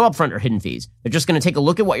obligation, no upfront or hidden fees. They're just going to take a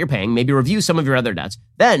look at what you're paying, maybe review some of your other debts.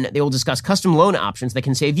 Then they will discuss custom loan options that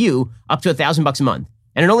can save you up to $1,000 a month.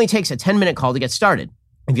 And it only takes a 10-minute call to get started.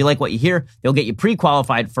 If you like what you hear, they'll get you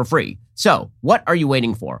pre-qualified for free. So what are you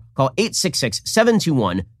waiting for? Call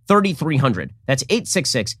 866-721-3300. That's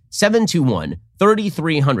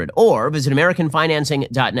 866-721-3300. Or visit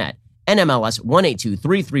AmericanFinancing.net. NMLS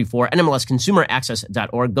 182334,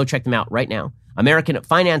 NMLSConsumerAccess.org. Go check them out right now.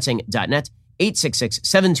 AmericanFinancing.net.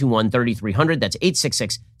 866-721-3300. That's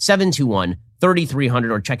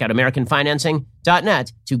 866-721-3300. Or check out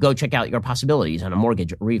AmericanFinancing.net to go check out your possibilities on a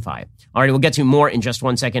mortgage refi. All right, we'll get to more in just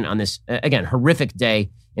one second on this, again, horrific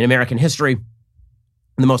day in American history.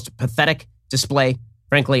 The most pathetic display,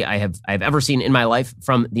 frankly, I have ever seen in my life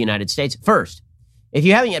from the United States. First, if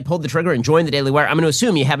you haven't yet pulled the trigger and joined the Daily Wire, I'm going to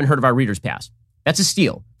assume you haven't heard of our Reader's Pass. That's a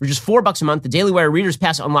steal. For just $4 a month, the Daily Wire Reader's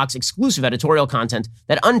Pass unlocks exclusive editorial content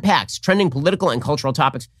that unpacks trending political and cultural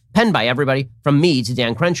topics penned by everybody from me to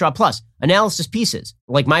Dan Crenshaw, plus analysis pieces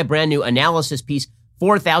like my brand new analysis piece,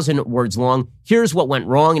 4,000 words long. Here's what went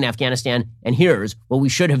wrong in Afghanistan, and here's what we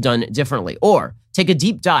should have done differently. Or take a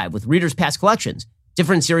deep dive with Reader's Pass collections,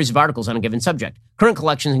 different series of articles on a given subject. Current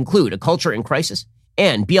collections include A Culture in Crisis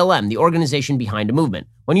and BLM, the organization behind a movement.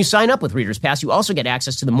 When you sign up with Reader's Pass, you also get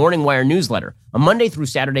access to the Morning Wire newsletter, a Monday through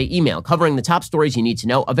Saturday email covering the top stories you need to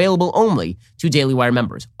know, available only to Daily Wire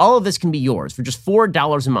members. All of this can be yours for just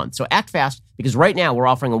 $4 a month. So act fast, because right now we're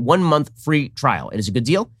offering a 1-month free trial. It is a good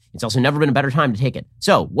deal. It's also never been a better time to take it.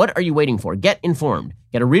 So what are you waiting for? Get informed.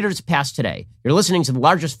 Get a Reader's Pass today. You're listening to the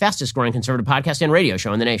largest, fastest growing conservative podcast and radio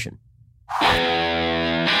show in the nation.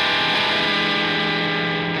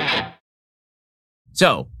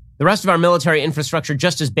 So, the rest of our military infrastructure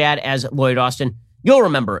just as bad as Lloyd Austin. You'll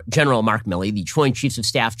remember General Mark Milley, the Joint Chiefs of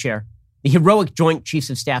Staff Chair, the heroic Joint Chiefs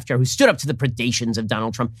of Staff Chair who stood up to the predations of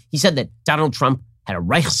Donald Trump. He said that Donald Trump had a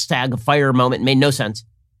Reichstag fire moment, made no sense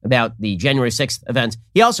about the January 6th events.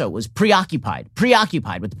 He also was preoccupied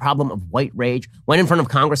with the problem of white rage, went in front of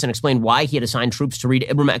Congress and explained why he had assigned troops to read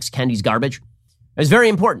Ibram X. Kendi's garbage. It was very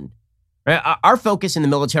important. Right? Our focus in the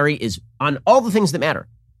military is on all the things that matter.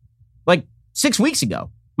 Like 6 weeks ago,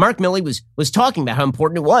 Mark Milley was talking about how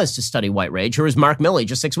important it was to study white rage. Here was Mark Milley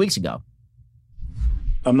just 6 weeks ago.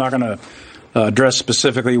 I'm not going to address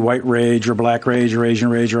specifically white rage or black rage or Asian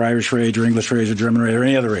rage or Irish rage or English rage or German rage or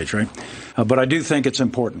any other rage, right? But I do think it's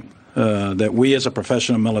important that we as a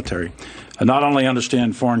professional military not only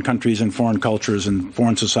understand foreign countries and foreign cultures and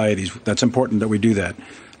foreign societies. That's important that we do that.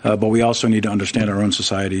 But we also need to understand our own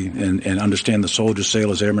society and understand the soldiers,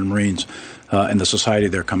 sailors, airmen, Marines, and the society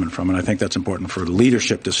they're coming from. And I think that's important for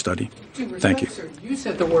leadership to study. Thank you. You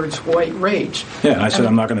said the words white rage. Yeah, and I said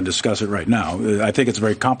I'm not going to discuss it right now. I think it's a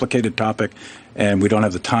very complicated topic, and we don't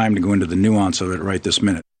have the time to go into the nuance of it right this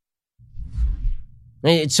minute.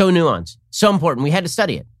 It's so nuanced, so important. We had to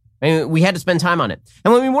study it. I mean, we had to spend time on it.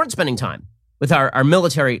 And when we weren't spending time, with our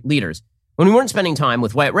military leaders. When we weren't spending time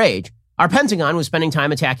with white rage, our Pentagon was spending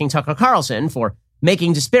time attacking Tucker Carlson for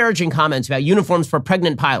making disparaging comments about uniforms for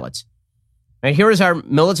pregnant pilots. Right, here is our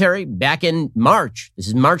military back in March. This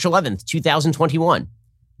is March 11th, 2021.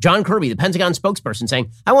 John Kirby, the Pentagon spokesperson,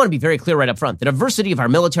 saying, I want to be very clear right up front. The diversity of our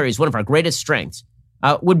military is one of our greatest strengths.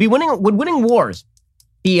 Would winning wars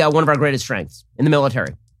be one of our greatest strengths in the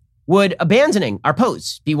military? Would abandoning our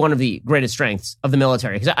posts be one of the greatest strengths of the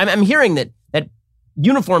military? Because I'm hearing that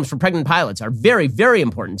uniforms for pregnant pilots are very, very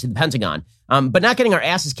important to the Pentagon. But not getting our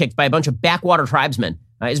asses kicked by a bunch of backwater tribesmen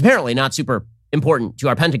is apparently not super important to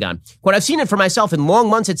our Pentagon. What I've seen it for myself in long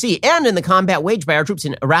months at sea and in the combat waged by our troops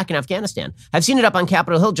in Iraq and Afghanistan. I've seen it up on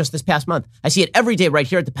Capitol Hill just this past month. I see it every day right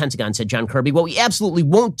here at the Pentagon, said John Kirby. What we absolutely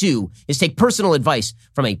won't do is take personal advice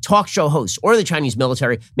from a talk show host or the Chinese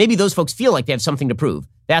military. Maybe those folks feel like they have something to prove.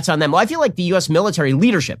 That's on them. Well, I feel like the U.S. military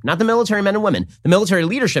leadership, not the military men and women, the military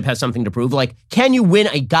leadership has something to prove. Like, can you win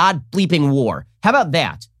a god-bleeping war? How about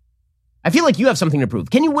that? I feel like you have something to prove.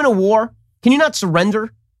 Can you win a war? Can you not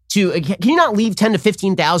surrender? Can you not leave 10 to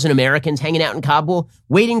 15,000 Americans hanging out in Kabul,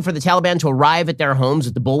 waiting for the Taliban to arrive at their homes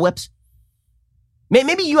with the bullwhips?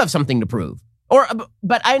 Maybe you have something to prove.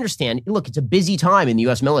 But I understand, look, it's a busy time in the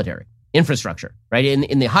U.S. military infrastructure, right?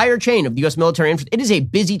 In the higher chain of the U.S. military infrastructure, it is a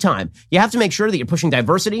busy time. You have to make sure that you're pushing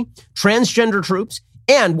diversity, transgender troops,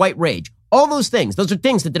 and white rage. All those things are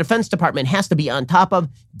things that the Defense Department has to be on top of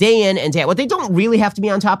day in and day out. What they don't really have to be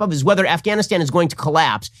on top of is whether Afghanistan is going to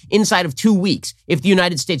collapse inside of 2 weeks if the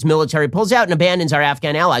United States military pulls out and abandons our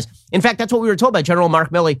Afghan allies. In fact, that's what we were told by General Mark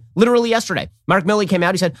Milley literally yesterday. Mark Milley came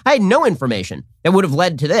out, he said, I had no information that would have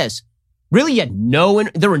led to this. Really?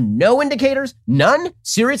 There were no indicators? None?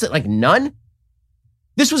 Seriously? Like none?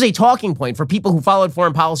 This was a talking point for people who followed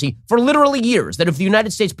foreign policy for literally years, that if the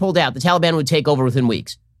United States pulled out, the Taliban would take over within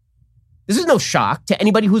weeks. This is no shock to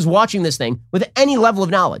anybody who's watching this thing with any level of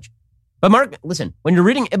knowledge. But Mark, listen, when you're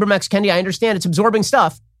reading Ibram X. Kendi, I understand it's absorbing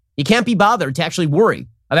stuff. You can't be bothered to actually worry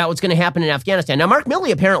about what's going to happen in Afghanistan. Now, Mark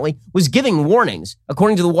Milley apparently was giving warnings,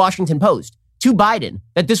 according to the Washington Post, to Biden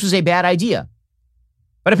that this was a bad idea.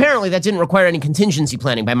 But apparently that didn't require any contingency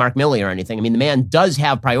planning by Mark Milley or anything. I mean, the man does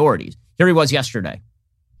have priorities. Here he was yesterday.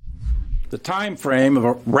 The time frame of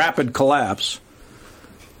a rapid collapse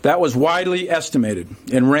that was widely estimated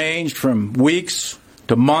and ranged from weeks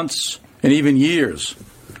to months and even years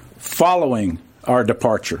following our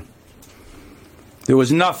departure. There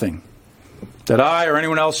was nothing that I or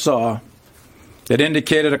anyone else saw that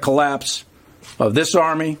indicated a collapse of this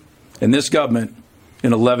army and this government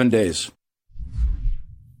in 11 days.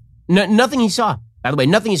 No, nothing he saw. By the way,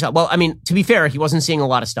 nothing he saw. Well, I mean, to be fair, he wasn't seeing a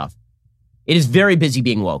lot of stuff. It is very busy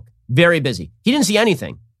being woke. Very busy. He didn't see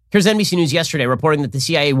anything. Here's NBC News yesterday reporting that the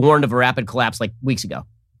CIA warned of a rapid collapse like weeks ago.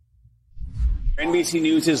 NBC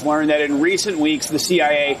News has learned that in recent weeks, the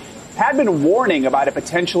CIA had been warning about a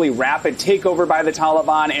potentially rapid takeover by the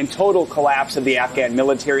Taliban and total collapse of the Afghan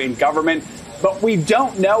military and government. But we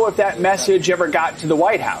don't know if that message ever got to the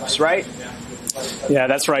White House, right? Yeah,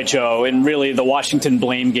 that's right, Joe. And really, the Washington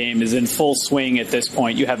blame game is in full swing at this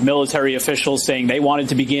point. You have military officials saying they wanted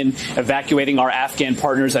to begin evacuating our Afghan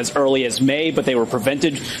partners as early as May, but they were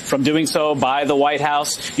prevented from doing so by the White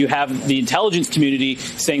House. You have the intelligence community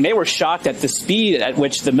saying they were shocked at the speed at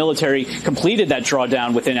which the military completed that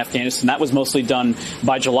drawdown within Afghanistan. That was mostly done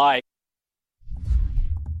by July.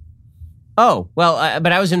 Oh, well,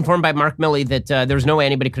 but I was informed by Mark Milley that there was no way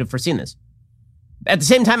anybody could have foreseen this. At the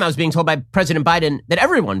same time, I was being told by President Biden that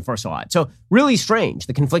everyone foresaw it. So really strange,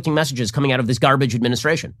 the conflicting messages coming out of this garbage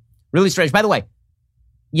administration. Really strange. By the way,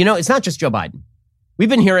 you know, it's not just Joe Biden. We've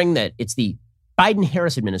been hearing that it's the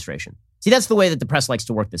Biden-Harris administration. See, that's the way that the press likes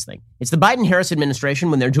to work this thing. It's the Biden-Harris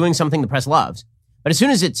administration when they're doing something the press loves. But as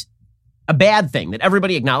soon as it's a bad thing that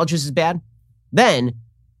everybody acknowledges is bad, then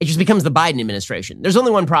it just becomes the Biden administration. There's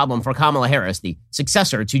only one problem for Kamala Harris, the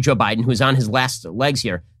successor to Joe Biden, who's on his last legs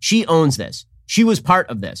here. She owns this. She was part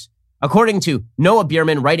of this. According to Noah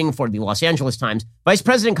Bierman, writing for the Los Angeles Times, Vice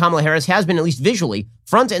President Kamala Harris has been, at least visually,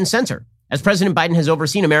 front and center as President Biden has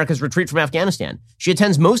overseen America's retreat from Afghanistan. She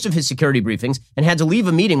attends most of his security briefings and had to leave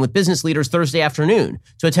a meeting with business leaders Thursday afternoon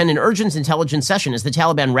to attend an urgent intelligence session as the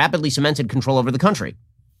Taliban rapidly cemented control over the country.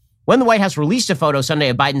 When the White House released a photo Sunday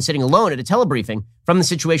of Biden sitting alone at a telebriefing from the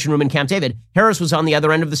Situation Room in Camp David, Harris was on the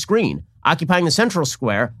other end of the screen, occupying the central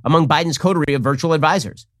square among Biden's coterie of virtual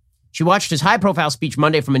advisors. She watched his high-profile speech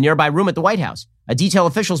Monday from a nearby room at the White House, a detail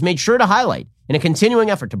officials made sure to highlight in a continuing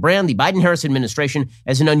effort to brand the Biden-Harris administration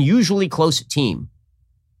as an unusually close team.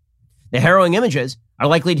 The harrowing images are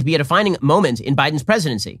likely to be a defining moment in Biden's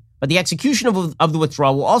presidency, but the execution of the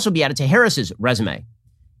withdrawal will also be added to Harris's resume.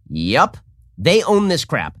 Yup, They own this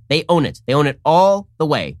crap. They own it. They own it all the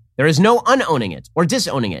way. There is no unowning it or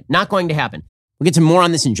disowning it. Not going to happen. We'll get to more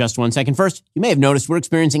on this in just 1 second. First, you may have noticed we're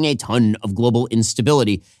experiencing a ton of global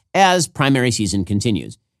instability as primary season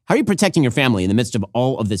continues. How are you protecting your family in the midst of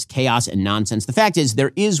all of this chaos and nonsense? The fact is,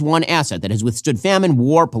 there is one asset that has withstood famine,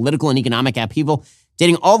 war, political, and economic upheaval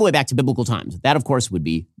dating all the way back to biblical times. That, of course, would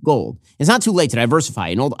be gold. It's not too late to diversify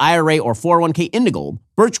an old IRA or 401k into gold.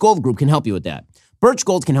 Birch Gold Group can help you with that. Birch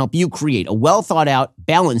Gold can help you create a well-thought-out,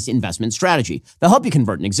 balanced investment strategy. They'll help you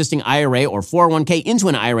convert an existing IRA or 401k into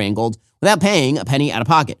an IRA in gold without paying a penny out of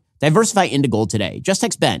pocket. Diversify into gold today. Just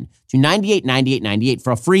text Ben to 989898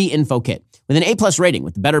 for a free info kit. With an A-plus rating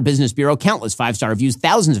with the Better Business Bureau, countless 5-star reviews,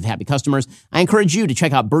 thousands of happy customers, I encourage you to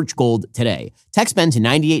check out Birch Gold today. Text Ben to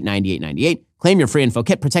 989898. Claim your free info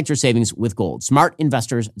kit. Protect your savings with gold. Smart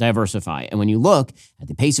investors diversify. And when you look at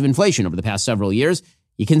the pace of inflation over the past several years,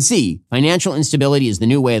 you can see financial instability is the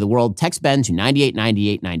new way of the world. Text Ben to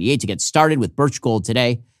 989898 to get started with Birch Gold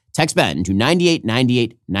today. Text Ben to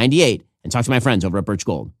 989898 and talk to my friends over at Birch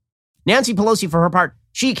Gold. Nancy Pelosi, for her part,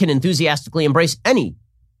 she can enthusiastically embrace any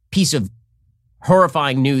piece of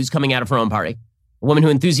horrifying news coming out of her own party. A woman who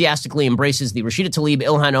enthusiastically embraces the Rashida Tlaib,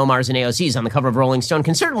 Ilhan Omar's, and AOC's on the cover of Rolling Stone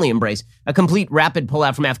can certainly embrace a complete rapid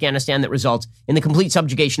pullout from Afghanistan that results in the complete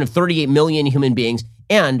subjugation of 38 million human beings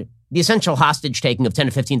and the essential hostage taking of 10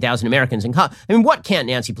 to 15,000 Americans. What can't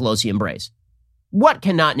Nancy Pelosi embrace? What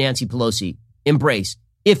cannot Nancy Pelosi embrace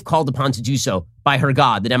if called upon to do so by her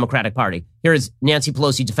God, the Democratic Party? Here is Nancy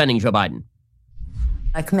Pelosi defending Joe Biden.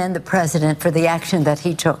 I commend the president for the action that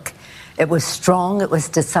he took. It was strong, it was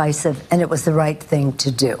decisive, and it was the right thing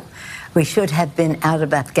to do. We should have been out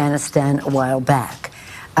of Afghanistan a while back.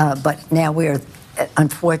 But now we are,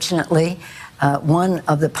 unfortunately, one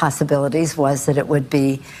of the possibilities was that it would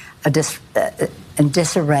be in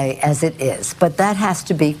disarray as it is. But that has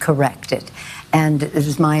to be corrected. And it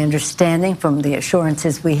is my understanding from the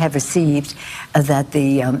assurances we have received that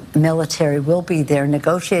the military will be there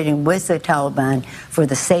negotiating with the Taliban for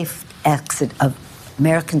the safe exit of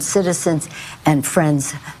American citizens and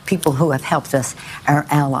friends, people who have helped us, our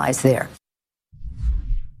allies there.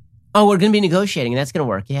 Oh, we're going to be negotiating, and that's going to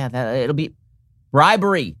work. Yeah, it'll be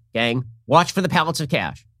bribery, gang. Watch for the pallets of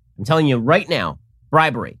cash. I'm telling you right now,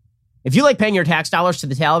 bribery. If you like paying your tax dollars to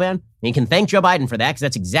the Taliban, you can thank Joe Biden for that, because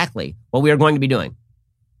that's exactly what we are going to be doing.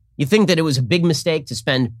 You think that it was a big mistake to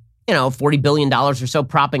spend, $40 billion or so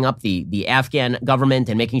propping up the Afghan government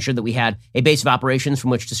and making sure that we had a base of operations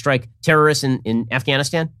from which to strike terrorists in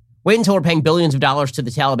Afghanistan? Wait until we're paying billions of dollars to the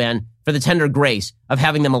Taliban for the tender grace of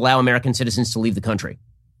having them allow American citizens to leave the country.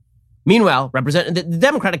 Meanwhile, the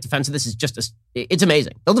Democratic defense of this is it's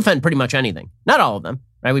amazing. They'll defend pretty much anything. Not all of them,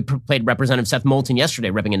 right? We played Representative Seth Moulton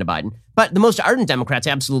yesterday ripping into Biden, but the most ardent Democrats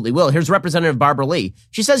absolutely will. Here's Representative Barbara Lee.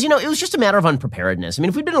 She says, it was just a matter of unpreparedness.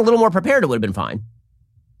 If we'd been a little more prepared, it would have been fine.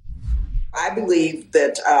 I believe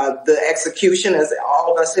that the execution, as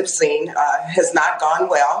all of us have seen, has not gone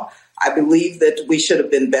well. I believe that we should have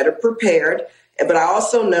been better prepared. But I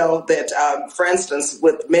also know that, for instance,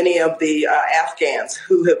 with many of the Afghans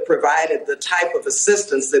who have provided the type of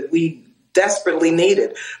assistance that we desperately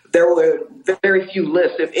needed, there were very few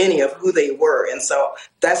lists, if any, of who they were. And so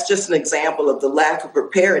that's just an example of the lack of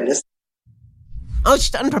preparedness. Oh, it's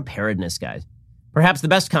just unpreparedness, guys. Perhaps the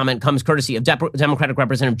best comment comes courtesy of Democratic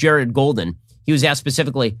Representative Jared Golden. He was asked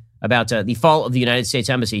specifically about the fall of the United States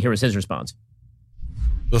Embassy. Here was his response.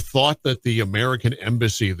 The thought that the American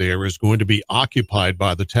embassy there is going to be occupied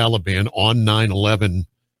by the Taliban on 9/11,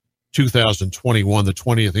 2021, the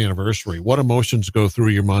 20th anniversary. What emotions go through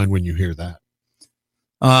your mind when you hear that?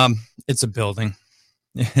 It's a building.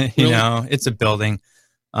 Really? It's a building.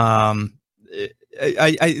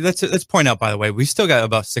 Let's point out, by the way, we still got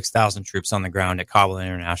about 6,000 troops on the ground at Kabul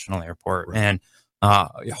International Airport, right. And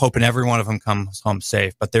hoping every one of them comes home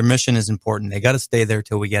safe. But their mission is important. They got to stay there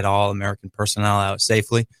till we get all American personnel out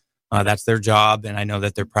safely. That's their job, and I know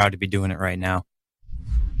that they're proud to be doing it right now.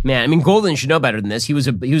 Man, Golden should know better than this. He was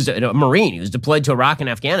a Marine. He was deployed to Iraq and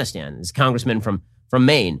Afghanistan. This congressman from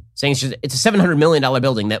Maine, saying it's a $700 million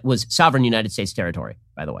building that was sovereign United States territory,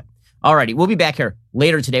 by the way. Alrighty, we'll be back here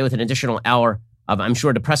later today with an additional hour of, I'm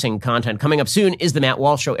sure, depressing content. Coming up soon is the Matt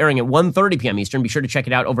Walsh Show, airing at 1:30 p.m. Eastern. Be sure to check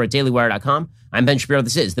it out over at dailywire.com. I'm Ben Shapiro.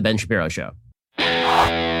 This is The Ben Shapiro Show.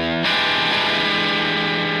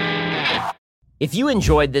 If you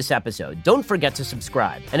enjoyed this episode, don't forget to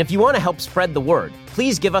subscribe. And if you want to help spread the word,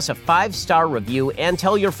 please give us a 5-star review and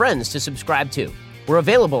tell your friends to subscribe too. We're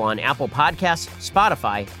available on Apple Podcasts,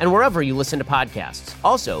 Spotify, and wherever you listen to podcasts.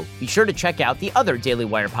 Also, be sure to check out the other Daily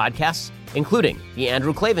Wire podcasts, including The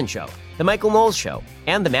Andrew Klavan Show, The Michael Knowles Show,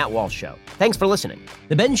 and The Matt Walsh Show. Thanks for listening.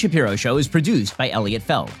 The Ben Shapiro Show is produced by Elliot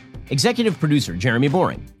Feld. Executive producer Jeremy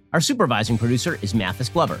Boring. Our supervising producer is Mathis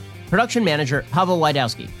Glover. Production manager Pavel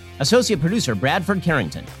Wydowski. Associate producer Bradford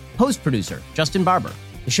Carrington. Post-producer Justin Barber.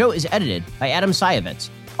 The show is edited by Adam Sayevitz.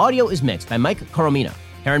 Audio is mixed by Mike Coromina.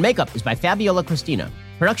 Hair and makeup is by Fabiola Cristina.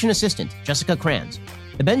 Production assistant Jessica Kranz.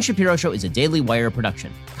 The Ben Shapiro Show is a Daily Wire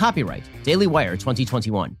production. Copyright Daily Wire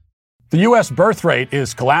 2021. The U.S. birth rate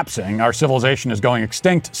is collapsing. Our civilization is going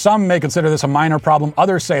extinct. Some may consider this a minor problem.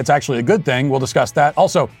 Others say it's actually a good thing. We'll discuss that.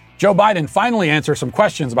 Also, Joe Biden finally answers some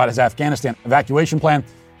questions about his Afghanistan evacuation plan.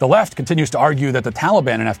 The left continues to argue that the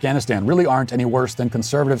Taliban in Afghanistan really aren't any worse than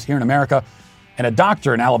conservatives here in America. And a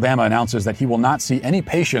doctor in Alabama announces that he will not see any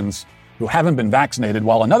patients who haven't been vaccinated,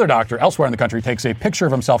 while another doctor elsewhere in the country takes a picture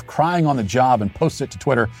of himself crying on the job and posts it to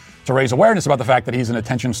Twitter to raise awareness about the fact that he's an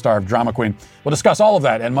attention-starved drama queen. We'll discuss all of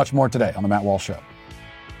that and much more today on The Matt Walsh Show.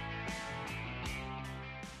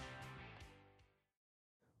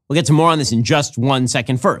 We'll get to more on this in just 1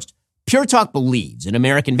 second. First, Pure Talk believes in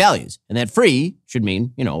American values, and that free should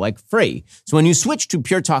mean, like free. So when you switch to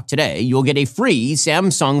Pure Talk today, you'll get a free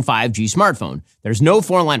Samsung 5G smartphone. There's no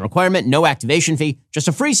foreign-line requirement, no activation fee, just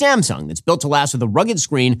a free Samsung that's built to last with a rugged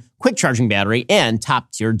screen, quick charging battery, and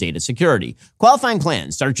top-tier data security. Qualifying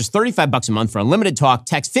plans start at just $35 a month for unlimited talk,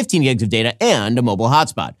 text, 15 gigs of data, and a mobile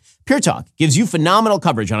hotspot. Pure Talk gives you phenomenal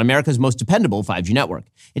coverage on America's most dependable 5G network.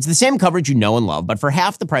 It's the same coverage you know and love, but for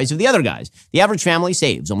half the price of the other guys. The average family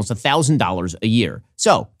saves almost $1,000 a year.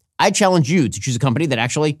 So I challenge you to choose a company that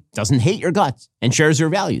actually doesn't hate your guts and shares your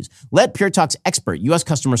values. Let Pure Talk's expert U.S.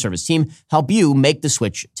 customer service team help you make the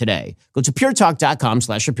switch today. Go to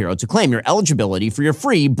puretalk.com/Shapiro to claim your eligibility for your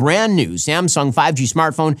free brand new Samsung 5G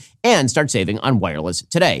smartphone and start saving on wireless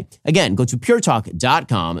today. Again, go to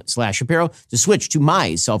puretalk.com/Shapiro to switch to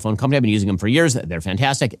my cell phone company. I've been using them for years. They're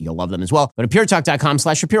fantastic. You'll love them as well. Go to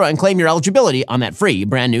puretalk.com/Shapiro and claim your eligibility on that free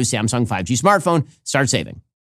brand new Samsung 5G smartphone. Start saving.